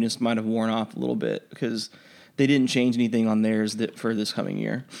the newness might have worn off a little bit because they didn't change anything on theirs for this coming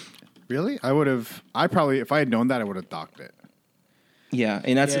year. Really? if I had known that, I would have docked it. Yeah,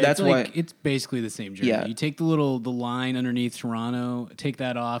 and that's it's why it's basically the same jersey. Yeah. You take the line underneath Toronto, take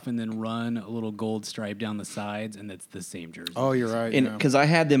that off, and then run a little gold stripe down the sides, and that's the same jersey. Oh, you're right. and because I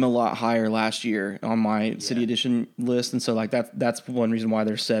had them a lot higher last year on my City Edition list, and so like that's one reason why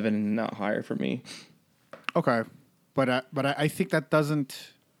they're 7 and not higher for me. Okay, but I think that doesn't.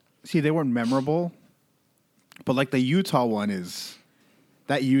 See, they weren't memorable, but like the Utah one is.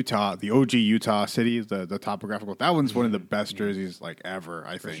 That Utah, the OG Utah City, the topographical, that one's one of the best jerseys like ever,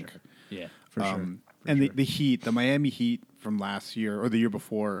 I think. Sure. Yeah, for sure. And the Heat, the Miami Heat from last year or the year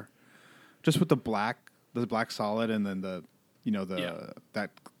before, just with the black solid and then that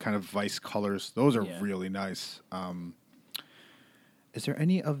kind of vice colors, those are really nice. Is there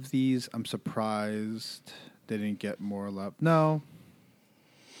any of these I'm surprised they didn't get more love? No.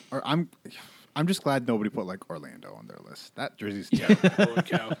 Or I'm just glad nobody put like Orlando on their list. That jersey's terrible. Holy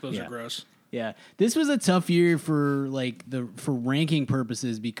cow, those are gross. Yeah, this was a tough year for ranking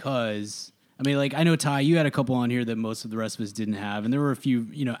purposes because I mean, like I know Ty, you had a couple on here that most of the rest of us didn't have, and there were a few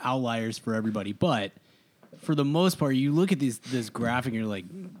outliers for everybody. But for the most part, you look at this graphic and you're like,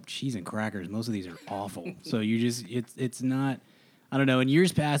 cheese and crackers. Most of these are awful. So you just it's not. I don't know. In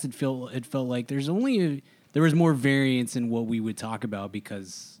years past, it felt like there was more variance in what we would talk about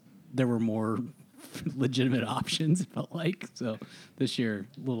because there were more legitimate options, it felt like. So this year,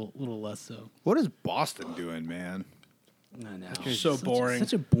 a little less so. What is Boston doing, man? I know. So boring.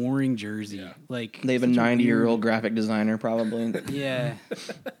 Such a boring jersey. Yeah. Like They have a such 90-year-old graphic designer, probably. Yeah.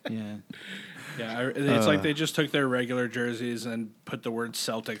 Yeah. Yeah, it's like they just took their regular jerseys and put the word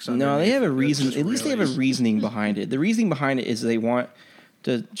Celtics on. No, they have a reason. Just At least they have a reasoning behind it. The reasoning behind it is they want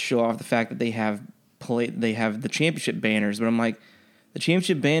to show off the fact that they have the championship banners. But I'm like, the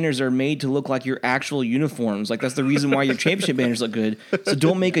championship banners are made to look like your actual uniforms. Like that's the reason why your championship banners look good. So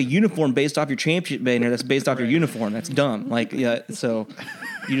don't make a uniform based off your championship banner that's based off your uniform. That's dumb. Like yeah, so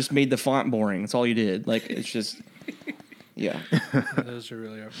you just made the font boring. That's all you did. Like it's just yeah. Those are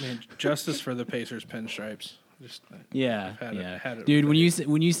really man. Justice for the Pacers pinstripes. Just Yeah. had it Dude, with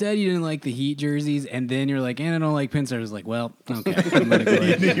when you said you didn't like the Heat jerseys and then you're like, and I don't like pinstripes, I was like, well, okay. I'm gonna go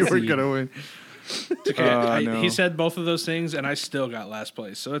ahead and You were see. gonna win. It's okay. No. He said both of those things, and I still got last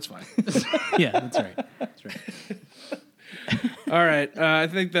place, so it's fine. Yeah, that's right. That's right. All right. I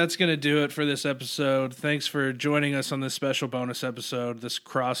think that's going to do it for this episode. Thanks for joining us on this special bonus episode, this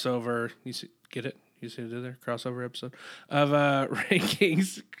crossover. You see, get it? You see what I did there? Crossover episode of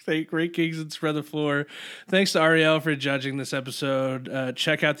Rankings. Rankings and Spread the Floor. Thanks to Ariel for judging this episode.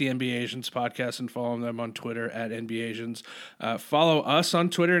 Check out the NBAsians podcast and follow them on Twitter at NBAsians. Follow us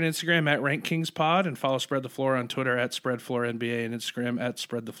on Twitter and Instagram at RankKingsPod, and follow Spread the Floor on Twitter at SpreadFloorNBA and Instagram at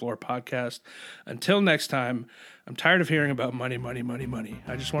Spread the Floor Podcast. Until next time, I'm tired of hearing about money, money, money, money.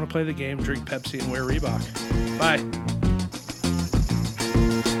 I just want to play the game, drink Pepsi, and wear Reebok. Bye.